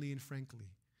openly and frankly.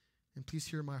 And please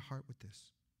hear my heart with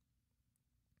this.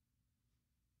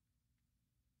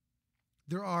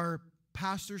 There are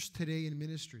pastors today in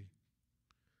ministry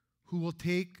who will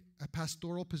take a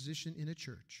pastoral position in a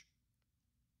church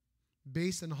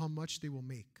based on how much they will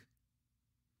make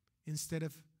instead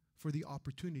of for the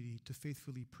opportunity to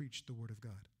faithfully preach the word of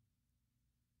God.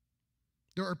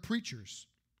 There are preachers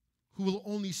who will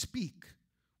only speak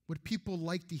what people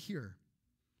like to hear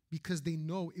because they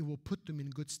know it will put them in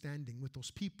good standing with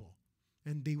those people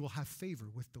and they will have favor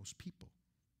with those people.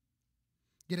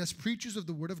 Yet as preachers of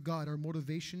the word of God, our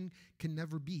motivation can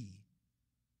never be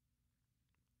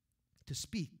to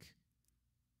speak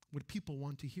what people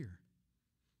want to hear,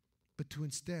 but to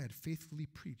instead faithfully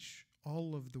preach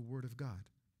all of the Word of God.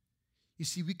 You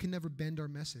see, we can never bend our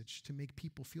message to make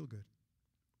people feel good.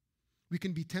 We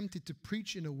can be tempted to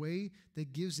preach in a way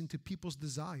that gives into people's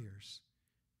desires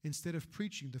instead of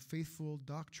preaching the faithful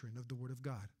doctrine of the Word of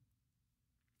God.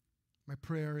 My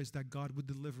prayer is that God would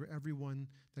deliver everyone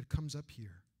that comes up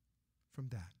here from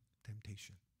that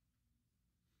temptation.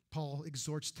 Paul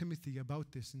exhorts Timothy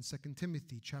about this in 2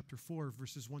 Timothy chapter 4,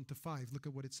 verses 1 to 5. Look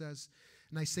at what it says.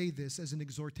 And I say this as an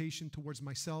exhortation towards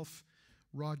myself,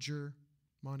 Roger,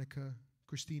 Monica,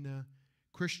 Christina,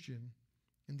 Christian,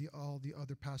 and all the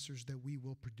other pastors that we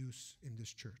will produce in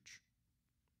this church.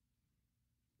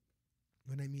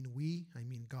 When I mean we, I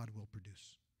mean God will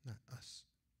produce, not us.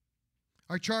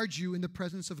 I charge you in the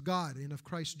presence of God and of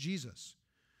Christ Jesus,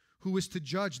 who is to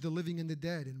judge the living and the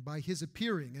dead, and by his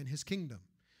appearing and his kingdom.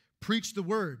 Preach the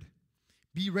word.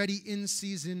 Be ready in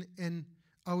season and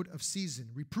out of season.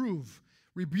 Reprove,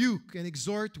 rebuke, and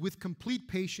exhort with complete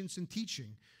patience and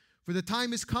teaching. For the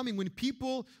time is coming when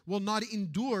people will not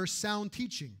endure sound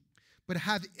teaching, but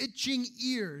have itching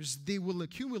ears. They will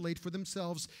accumulate for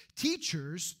themselves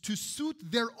teachers to suit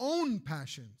their own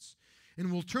passions,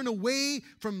 and will turn away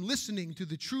from listening to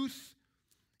the truth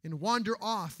and wander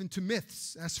off into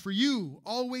myths. As for you,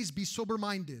 always be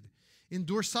sober-minded,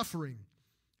 endure suffering,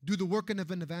 do the work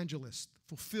of an evangelist,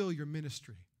 fulfill your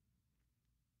ministry.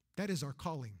 That is our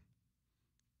calling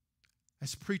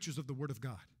as preachers of the Word of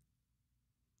God.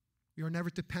 We are never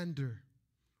to pander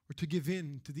or to give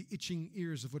in to the itching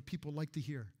ears of what people like to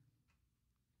hear.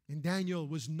 And Daniel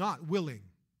was not willing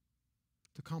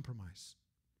to compromise.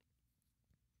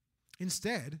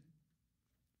 Instead,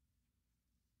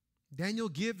 Daniel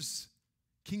gives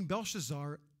King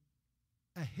Belshazzar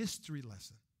a history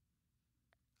lesson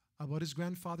about his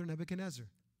grandfather Nebuchadnezzar.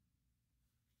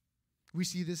 We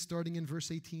see this starting in verse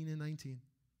 18 and 19.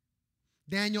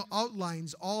 Daniel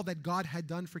outlines all that God had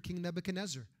done for King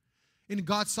Nebuchadnezzar. In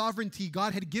God's sovereignty,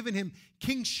 God had given him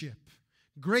kingship,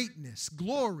 greatness,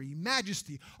 glory,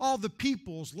 majesty. All the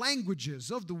peoples,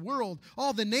 languages of the world,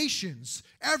 all the nations,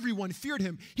 everyone feared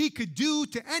him. He could do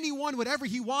to anyone whatever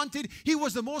he wanted. He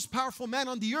was the most powerful man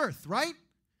on the earth, right?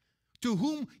 To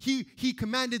whom he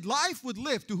commanded life would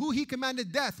live. To whom he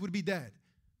commanded death would be dead.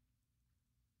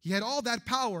 He had all that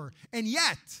power. And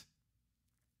yet,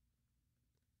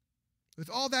 with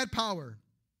all that power,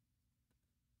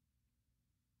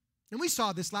 and we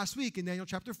saw this last week in Daniel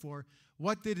chapter 4.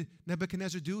 What did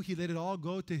Nebuchadnezzar do? He let it all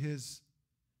go to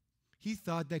he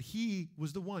thought that he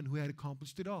was the one who had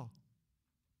accomplished it all.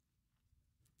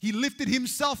 He lifted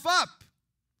himself up.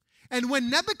 And when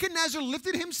Nebuchadnezzar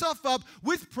lifted himself up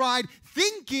with pride,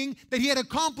 thinking that he had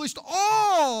accomplished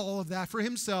all of that for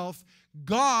himself,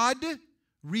 God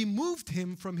removed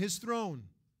him from his throne.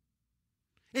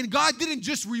 And God didn't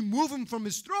just remove him from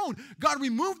his throne. God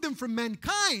removed him from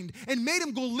mankind and made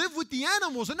him go live with the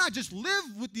animals. And not just live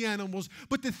with the animals,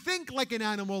 but to think like an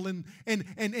animal and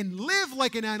live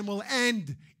like an animal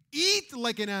and eat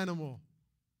like an animal.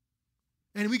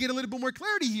 And we get a little bit more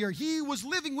clarity here. He was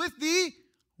living with the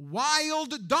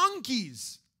wild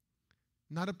donkeys.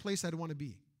 Not a place I'd want to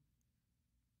be.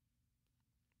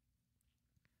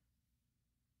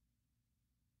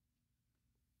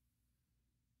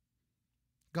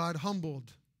 God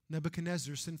humbled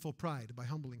Nebuchadnezzar's sinful pride by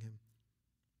humbling him.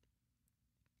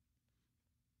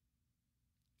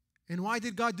 And why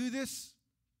did God do this?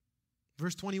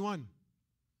 Verse 21,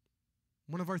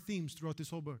 one of our themes throughout this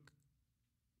whole book.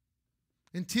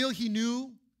 Until he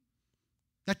knew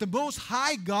that the Most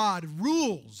High God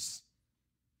rules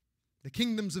the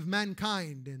kingdoms of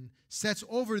mankind and sets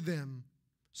over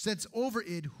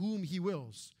it whom he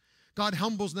wills. God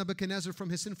humbles Nebuchadnezzar from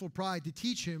his sinful pride to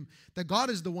teach him that God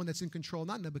is the one that's in control,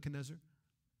 not Nebuchadnezzar.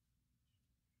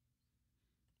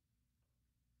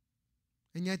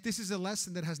 And yet this is a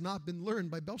lesson that has not been learned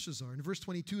by Belshazzar. In verse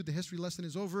 22, the history lesson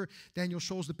is over. Daniel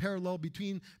shows the parallel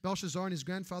between Belshazzar and his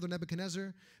grandfather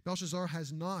Nebuchadnezzar. Belshazzar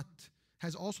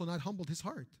has also not humbled his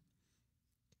heart.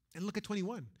 And look at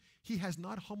 21. He has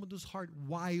not humbled his heart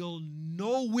while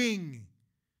knowing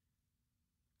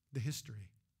the history.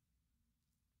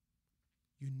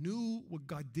 You knew what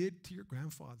God did to your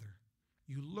grandfather.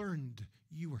 You learned,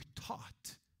 you were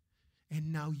taught,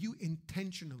 and now you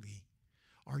intentionally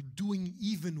are doing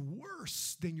even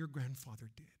worse than your grandfather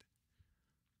did.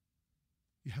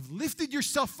 You have lifted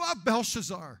yourself up,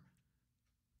 Belshazzar.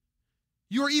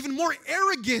 You are even more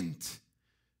arrogant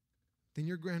than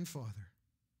your grandfather.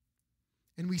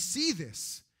 And we see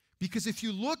this because if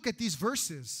you look at these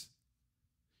verses,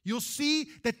 you'll see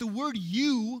that the word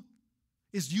you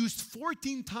is used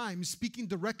 14 times speaking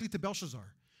directly to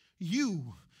Belshazzar.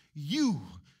 You you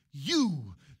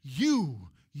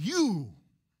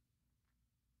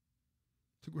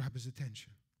to grab his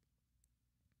attention.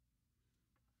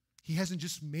 He hasn't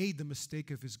just made the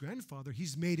mistake of his grandfather,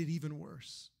 he's made it even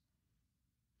worse.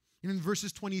 And in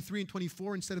verses 23 and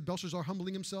 24, instead of Belshazzar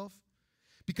humbling himself,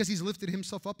 because he's lifted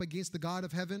himself up against the God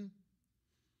of heaven,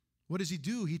 what does he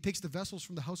do? He takes the vessels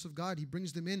from the house of God, he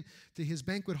brings them in to his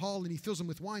banquet hall, and he fills them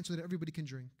with wine so that everybody can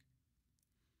drink.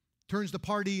 Turns the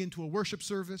party into a worship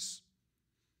service,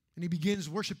 and he begins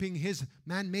worshiping his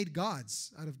man-made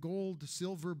gods out of gold,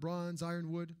 silver, bronze,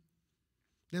 iron, wood.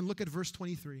 Then look at verse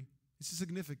 23. This is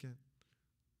significant.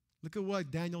 Look at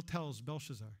what Daniel tells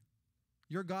Belshazzar.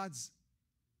 Your gods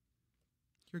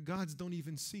don't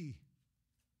even see.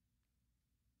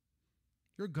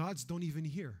 Your gods don't even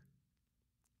hear.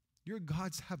 Your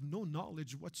gods have no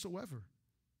knowledge whatsoever.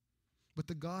 But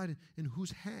the God in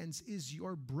whose hands is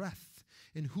your breath,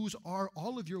 in whose are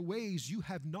all of your ways, you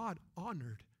have not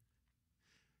honored.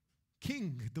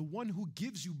 King, the one who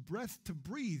gives you breath to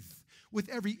breathe, with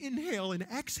every inhale and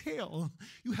exhale,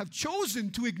 you have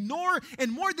chosen to ignore,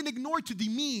 and more than ignore, to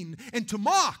demean and to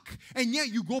mock, and yet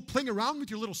you go playing around with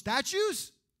your little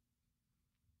statues?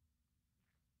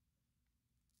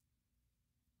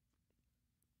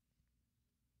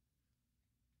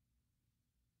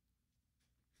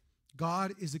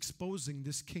 God is exposing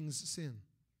this king's sin.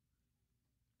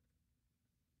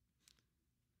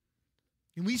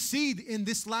 And we see in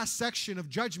this last section of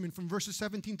judgment from verses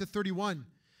 17 to 31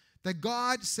 that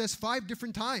God says 5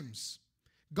 different times.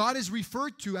 God is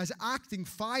referred to as acting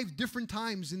 5 different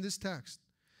times in this text.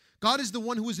 God is the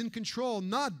one who is in control,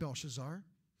 not Belshazzar.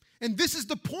 And this is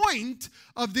the point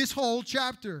of this whole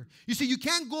chapter. You see, you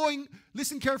can't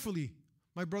listen carefully,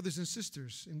 my brothers and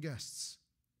sisters and guests.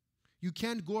 You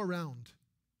can't go around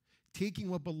taking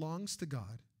what belongs to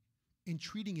God and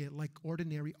treating it like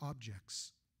ordinary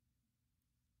objects,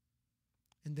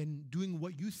 and then doing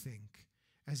what you think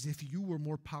as if you were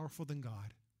more powerful than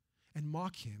God, and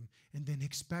mock him, and then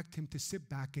expect him to sit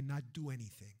back and not do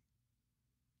anything.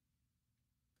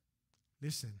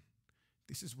 Listen,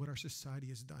 this is what our society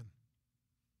has done.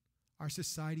 Our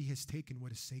society has taken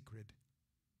what is sacred,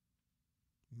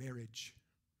 marriage,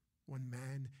 one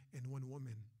man and one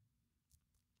woman,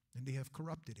 and they have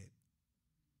corrupted it.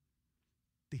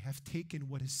 They have taken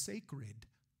what is sacred,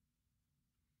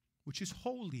 which is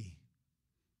holy,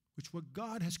 which what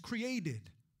God has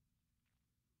created,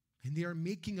 and they are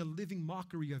making a living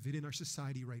mockery of it in our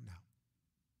society right now.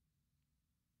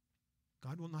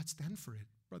 God will not stand for it,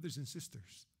 brothers and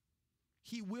sisters.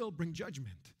 He will bring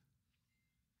judgment.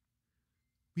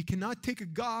 We cannot take a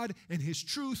God and his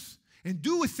truth and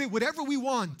do with it whatever we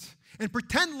want and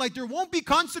pretend like there won't be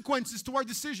consequences to our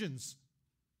decisions.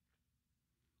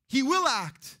 He will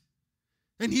act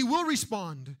and he will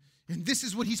respond. And this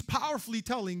is what he's powerfully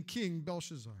telling King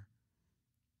Belshazzar.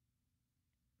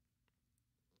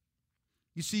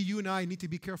 You see, you and I need to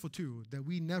be careful too that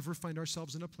we never find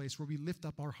ourselves in a place where we lift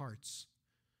up our hearts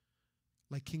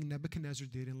like King Nebuchadnezzar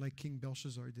did and like King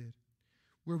Belshazzar did,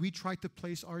 where we try to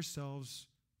place ourselves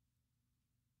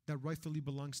that rightfully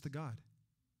belongs to God.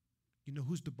 You know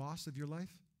who's the boss of your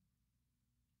life?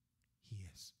 He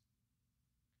is.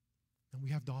 And we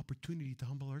have the opportunity to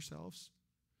humble ourselves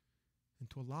and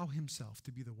to allow himself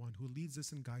to be the one who leads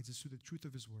us and guides us through the truth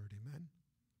of his word. Amen?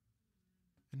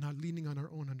 And not leaning on our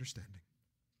own understanding.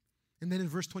 And then in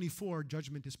verse 24,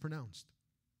 judgment is pronounced.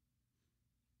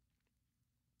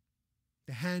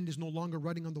 The hand is no longer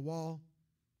writing on the wall.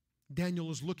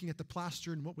 Daniel is looking at the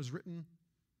plaster and what was written.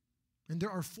 And there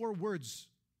are 4 words.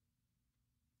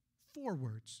 4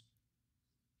 words.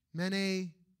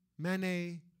 Mene,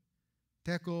 Mene,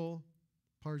 Tekel,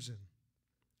 Parsin.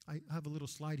 I have a little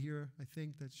slide here, I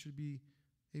think, that should be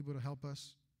able to help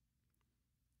us.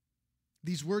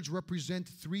 These words represent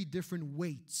 3 different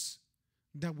weights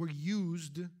that were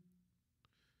used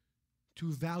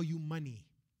to value money.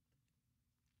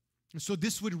 And so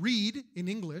this would read in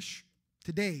English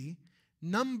today,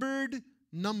 numbered,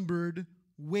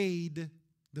 weighed,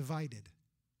 divided.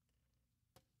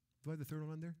 Do I have the third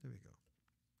one on there? There we go.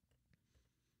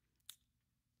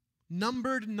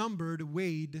 Numbered,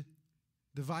 weighed,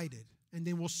 divided. And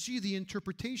then we'll see the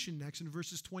interpretation next in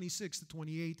verses 26 to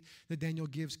 28 that Daniel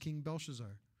gives King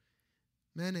Belshazzar.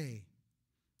 Mene,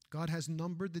 God has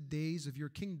numbered the days of your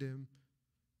kingdom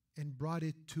and brought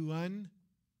it to an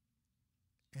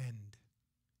end.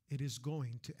 It is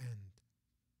going to end.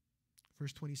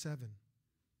 Verse 27.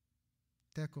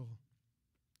 Tekel,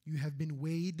 you have been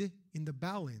weighed in the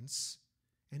balance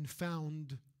and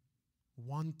found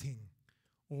wanting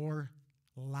or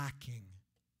lacking.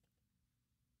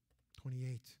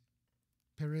 28.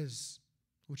 Peres,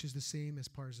 which is the same as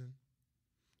Parsin.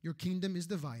 Your kingdom is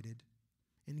divided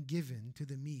and given to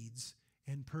the Medes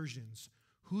and Persians.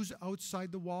 Who's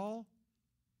outside the wall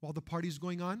while the party's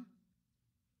going on?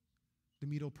 The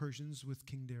Medo-Persians with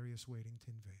King Darius waiting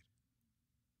to invade.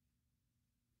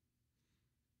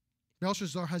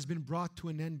 Belshazzar has been brought to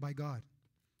an end by God.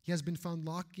 He has been found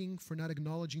lacking for not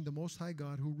acknowledging the Most High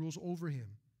God who rules over him.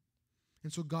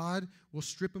 And so God will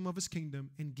strip him of his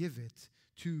kingdom and give it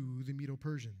to the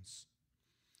Medo-Persians.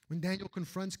 When Daniel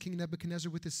confronts King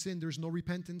Nebuchadnezzar with his sin, there's no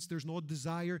repentance, there's no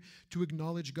desire to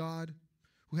acknowledge God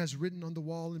who has written on the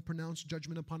wall and pronounced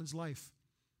judgment upon his life.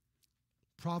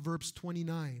 Proverbs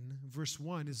 29, verse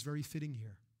 1 is very fitting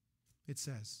here. It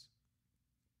says,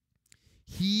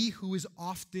 "He who is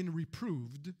often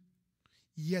reproved,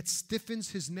 yet stiffens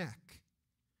his neck,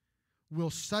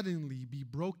 will suddenly be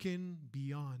broken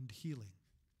beyond healing."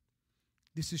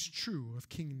 This is true of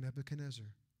King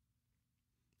Nebuchadnezzar.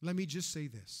 Let me just say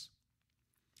this.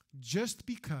 Just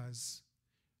because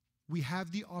we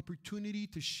have the opportunity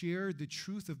to share the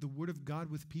truth of the Word of God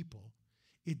with people,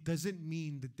 it doesn't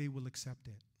mean that they will accept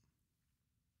it.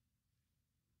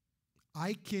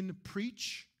 I can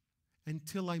preach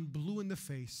until I'm blue in the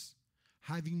face,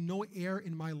 having no air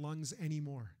in my lungs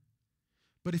anymore.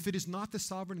 But if it is not the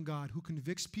sovereign God who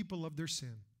convicts people of their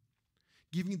sin,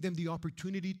 giving them the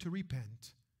opportunity to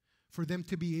repent, for them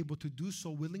to be able to do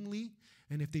so willingly,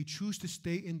 and if they choose to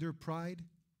stay in their pride,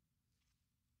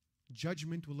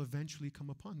 judgment will eventually come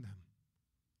upon them.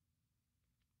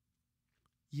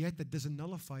 Yet that doesn't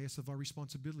nullify us of our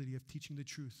responsibility of teaching the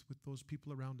truth with those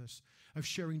people around us, of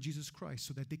sharing Jesus Christ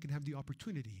so that they can have the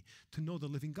opportunity to know the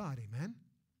living God. Amen?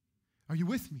 Are you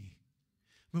with me?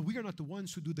 But we are not the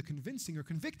ones who do the convincing or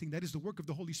convicting. That is the work of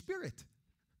the Holy Spirit.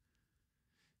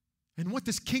 And what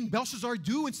does King Belshazzar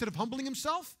do instead of humbling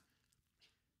himself?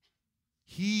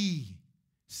 He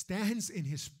stands in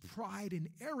his pride and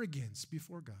arrogance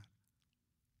before God.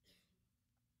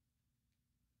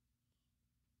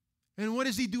 And what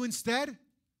does he do instead?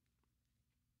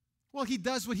 Well, he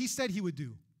does what he said he would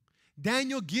do.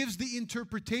 Daniel gives the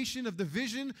interpretation of the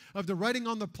vision of the writing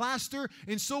on the plaster.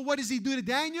 And so what does he do to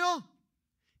Daniel?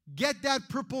 Get that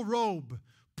purple robe,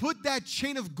 put that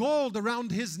chain of gold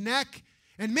around his neck,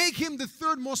 and make him the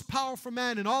third most powerful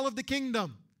man in all of the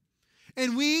kingdom.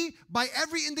 And we, by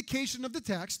every indication of the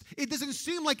text, it doesn't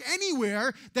seem like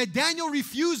anywhere that Daniel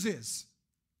refuses.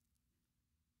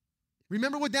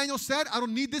 Remember what Daniel said? I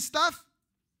don't need this stuff.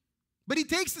 But he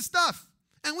takes the stuff.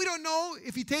 And we don't know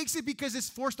if he takes it because it's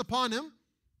forced upon him.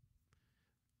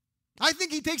 I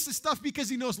think he takes the stuff because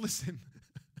he knows, listen,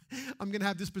 I'm going to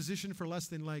have this position for less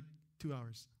than like 2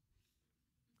 hours.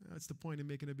 That's the point in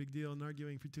making a big deal and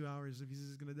arguing for 2 hours if he's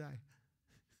just going to die.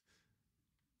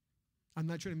 I'm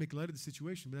not trying to make light of the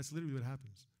situation, but that's literally what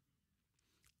happens.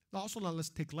 Also, now let's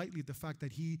take lightly the fact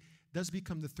that he does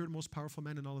become the third most powerful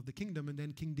man in all of the kingdom, and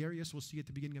then King Darius, we'll see at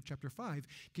the beginning of chapter 5,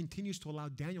 continues to allow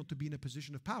Daniel to be in a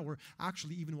position of power,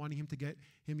 actually even wanting him to get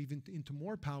him even into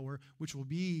more power, which will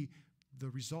be the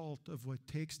result of what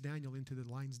takes Daniel into the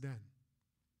lion's den.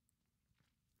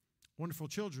 Wonderful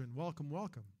children, welcome,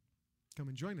 welcome. Come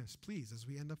and join us, please, as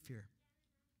we end up here.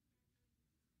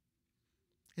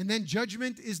 And then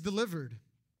judgment is delivered.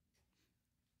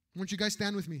 Won't you guys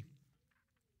stand with me?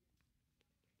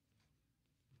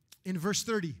 In verse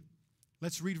 30.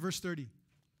 Let's read verse 30.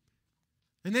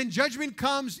 And then judgment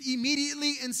comes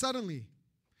immediately and suddenly.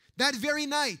 That very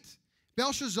night,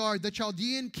 Belshazzar, the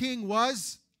Chaldean king,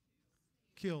 was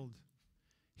killed.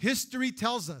 History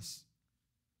tells us.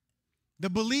 The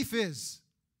belief is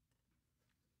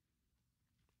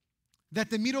that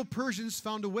the Medo-Persians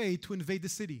found a way to invade the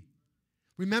city.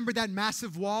 Remember that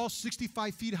massive wall,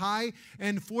 65 feet high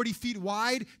and 40 feet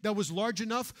wide, that was large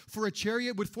enough for a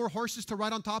chariot with 4 horses to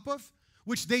ride on top of,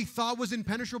 which they thought was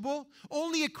impenetrable?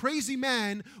 Only a crazy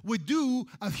man would do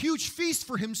a huge feast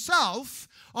for himself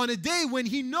on a day when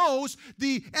he knows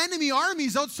the enemy army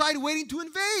is outside waiting to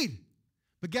invade.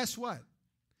 But guess what?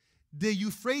 The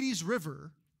Euphrates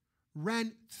River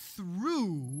ran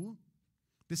through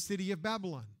the city of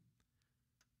Babylon.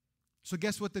 So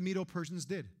guess what the Medo-Persians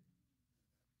did?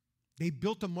 They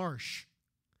built a marsh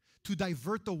to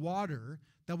divert the water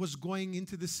that was going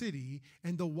into the city,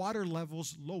 and the water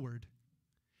levels lowered.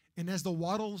 And as the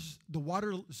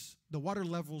water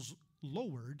levels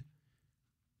lowered,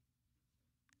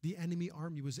 the enemy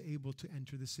army was able to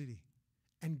enter the city.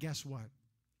 And guess what?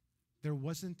 There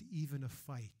wasn't even a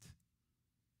fight.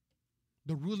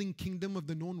 The ruling kingdom of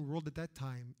the known world at that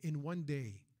time, in one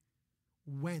day,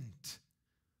 went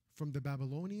from the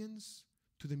Babylonians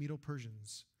to the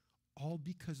Medo-Persians, all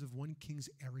because of one king's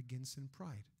arrogance and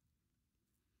pride.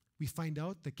 we find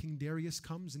out that King Darius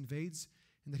comes, invades,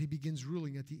 and that he begins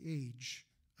ruling at the age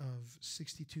of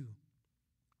 62.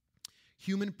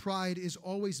 Human pride is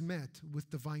always met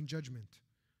with divine judgment,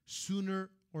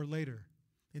 sooner or later.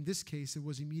 In this case, it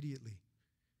was immediately.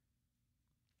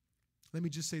 Let me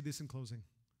just say this in closing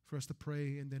for us to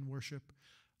pray and then worship.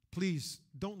 Please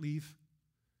don't leave.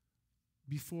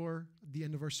 Before the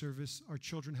end of our service, our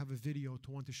children have a video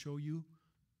to want to show you.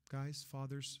 Guys,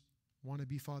 fathers, want to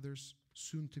be fathers,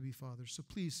 soon to be fathers. So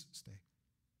please stay.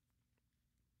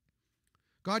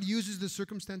 God uses the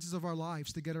circumstances of our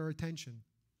lives to get our attention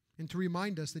and to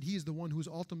remind us that He is the one who is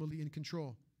ultimately in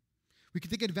control. We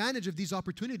can take advantage of these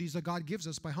opportunities that God gives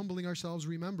us by humbling ourselves,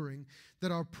 remembering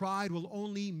that our pride will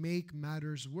only make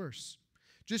matters worse.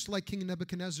 Just like King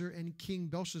Nebuchadnezzar and King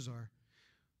Belshazzar,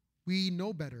 we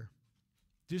know better.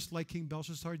 Just like King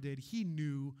Belshazzar did, he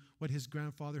knew what his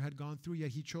grandfather had gone through,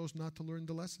 yet he chose not to learn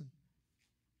the lesson.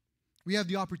 We have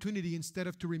the opportunity, instead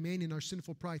of to remain in our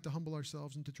sinful pride, to humble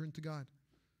ourselves and to turn to God.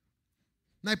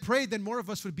 And I pray that more of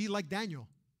us would be like Daniel.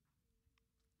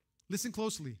 Listen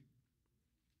closely.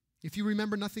 If you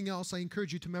remember nothing else, I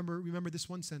encourage you to remember this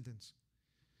one sentence.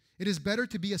 It is better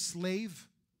to be a slave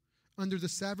under the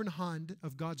sovereign hand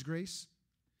of God's grace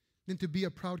than to be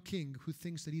a proud king who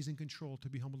thinks that he's in control, to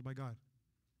be humbled by God.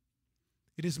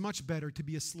 It is much better to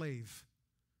be a slave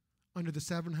under the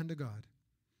sovereign hand of God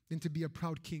than to be a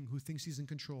proud king who thinks he's in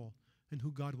control and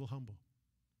who God will humble.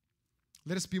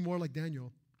 Let us be more like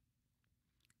Daniel,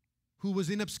 who was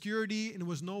in obscurity and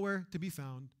was nowhere to be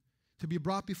found, to be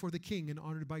brought before the king and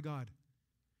honored by God,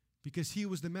 because he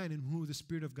was the man in whom the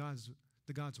spirit of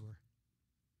the gods were.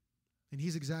 And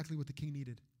he's exactly what the king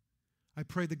needed. I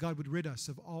pray that God would rid us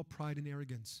of all pride and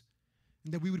arrogance,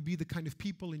 and that we would be the kind of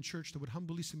people in church that would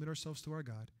humbly submit ourselves to our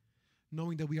God,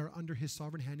 knowing that we are under His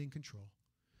sovereign hand and control,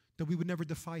 that we would never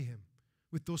defy Him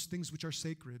with those things which are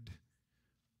sacred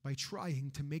by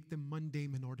trying to make them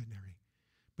mundane and ordinary,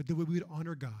 but that we would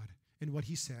honor God and what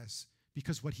He says,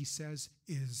 because what He says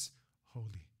is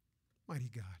holy. Mighty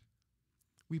God,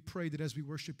 we pray that as we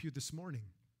worship You this morning,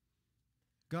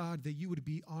 God, that You would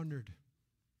be honored,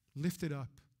 lifted up,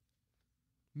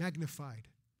 magnified,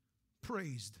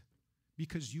 praised,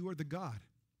 because You are the God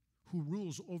who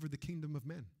rules over the kingdom of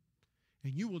men.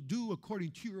 And You will do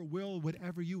according to Your will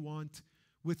whatever You want,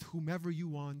 with whomever You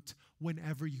want,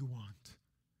 whenever You want.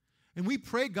 And we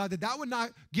pray, God, that would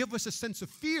not give us a sense of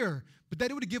fear, but that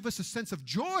it would give us a sense of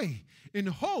joy and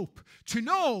hope to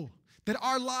know that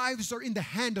our lives are in the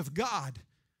hand of God,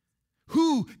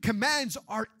 who commands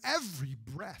our every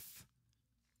breath.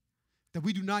 That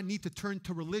we do not need to turn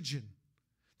to religion,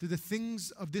 to the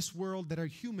things of this world that are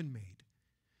human-made,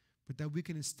 but that we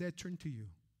can instead turn to You,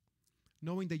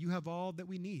 knowing that You have all that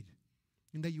we need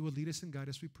and that You will lead us and guide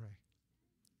us, we pray.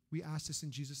 We ask this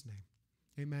in Jesus' name.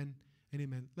 Amen and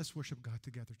amen. Let's worship God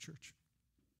together, church.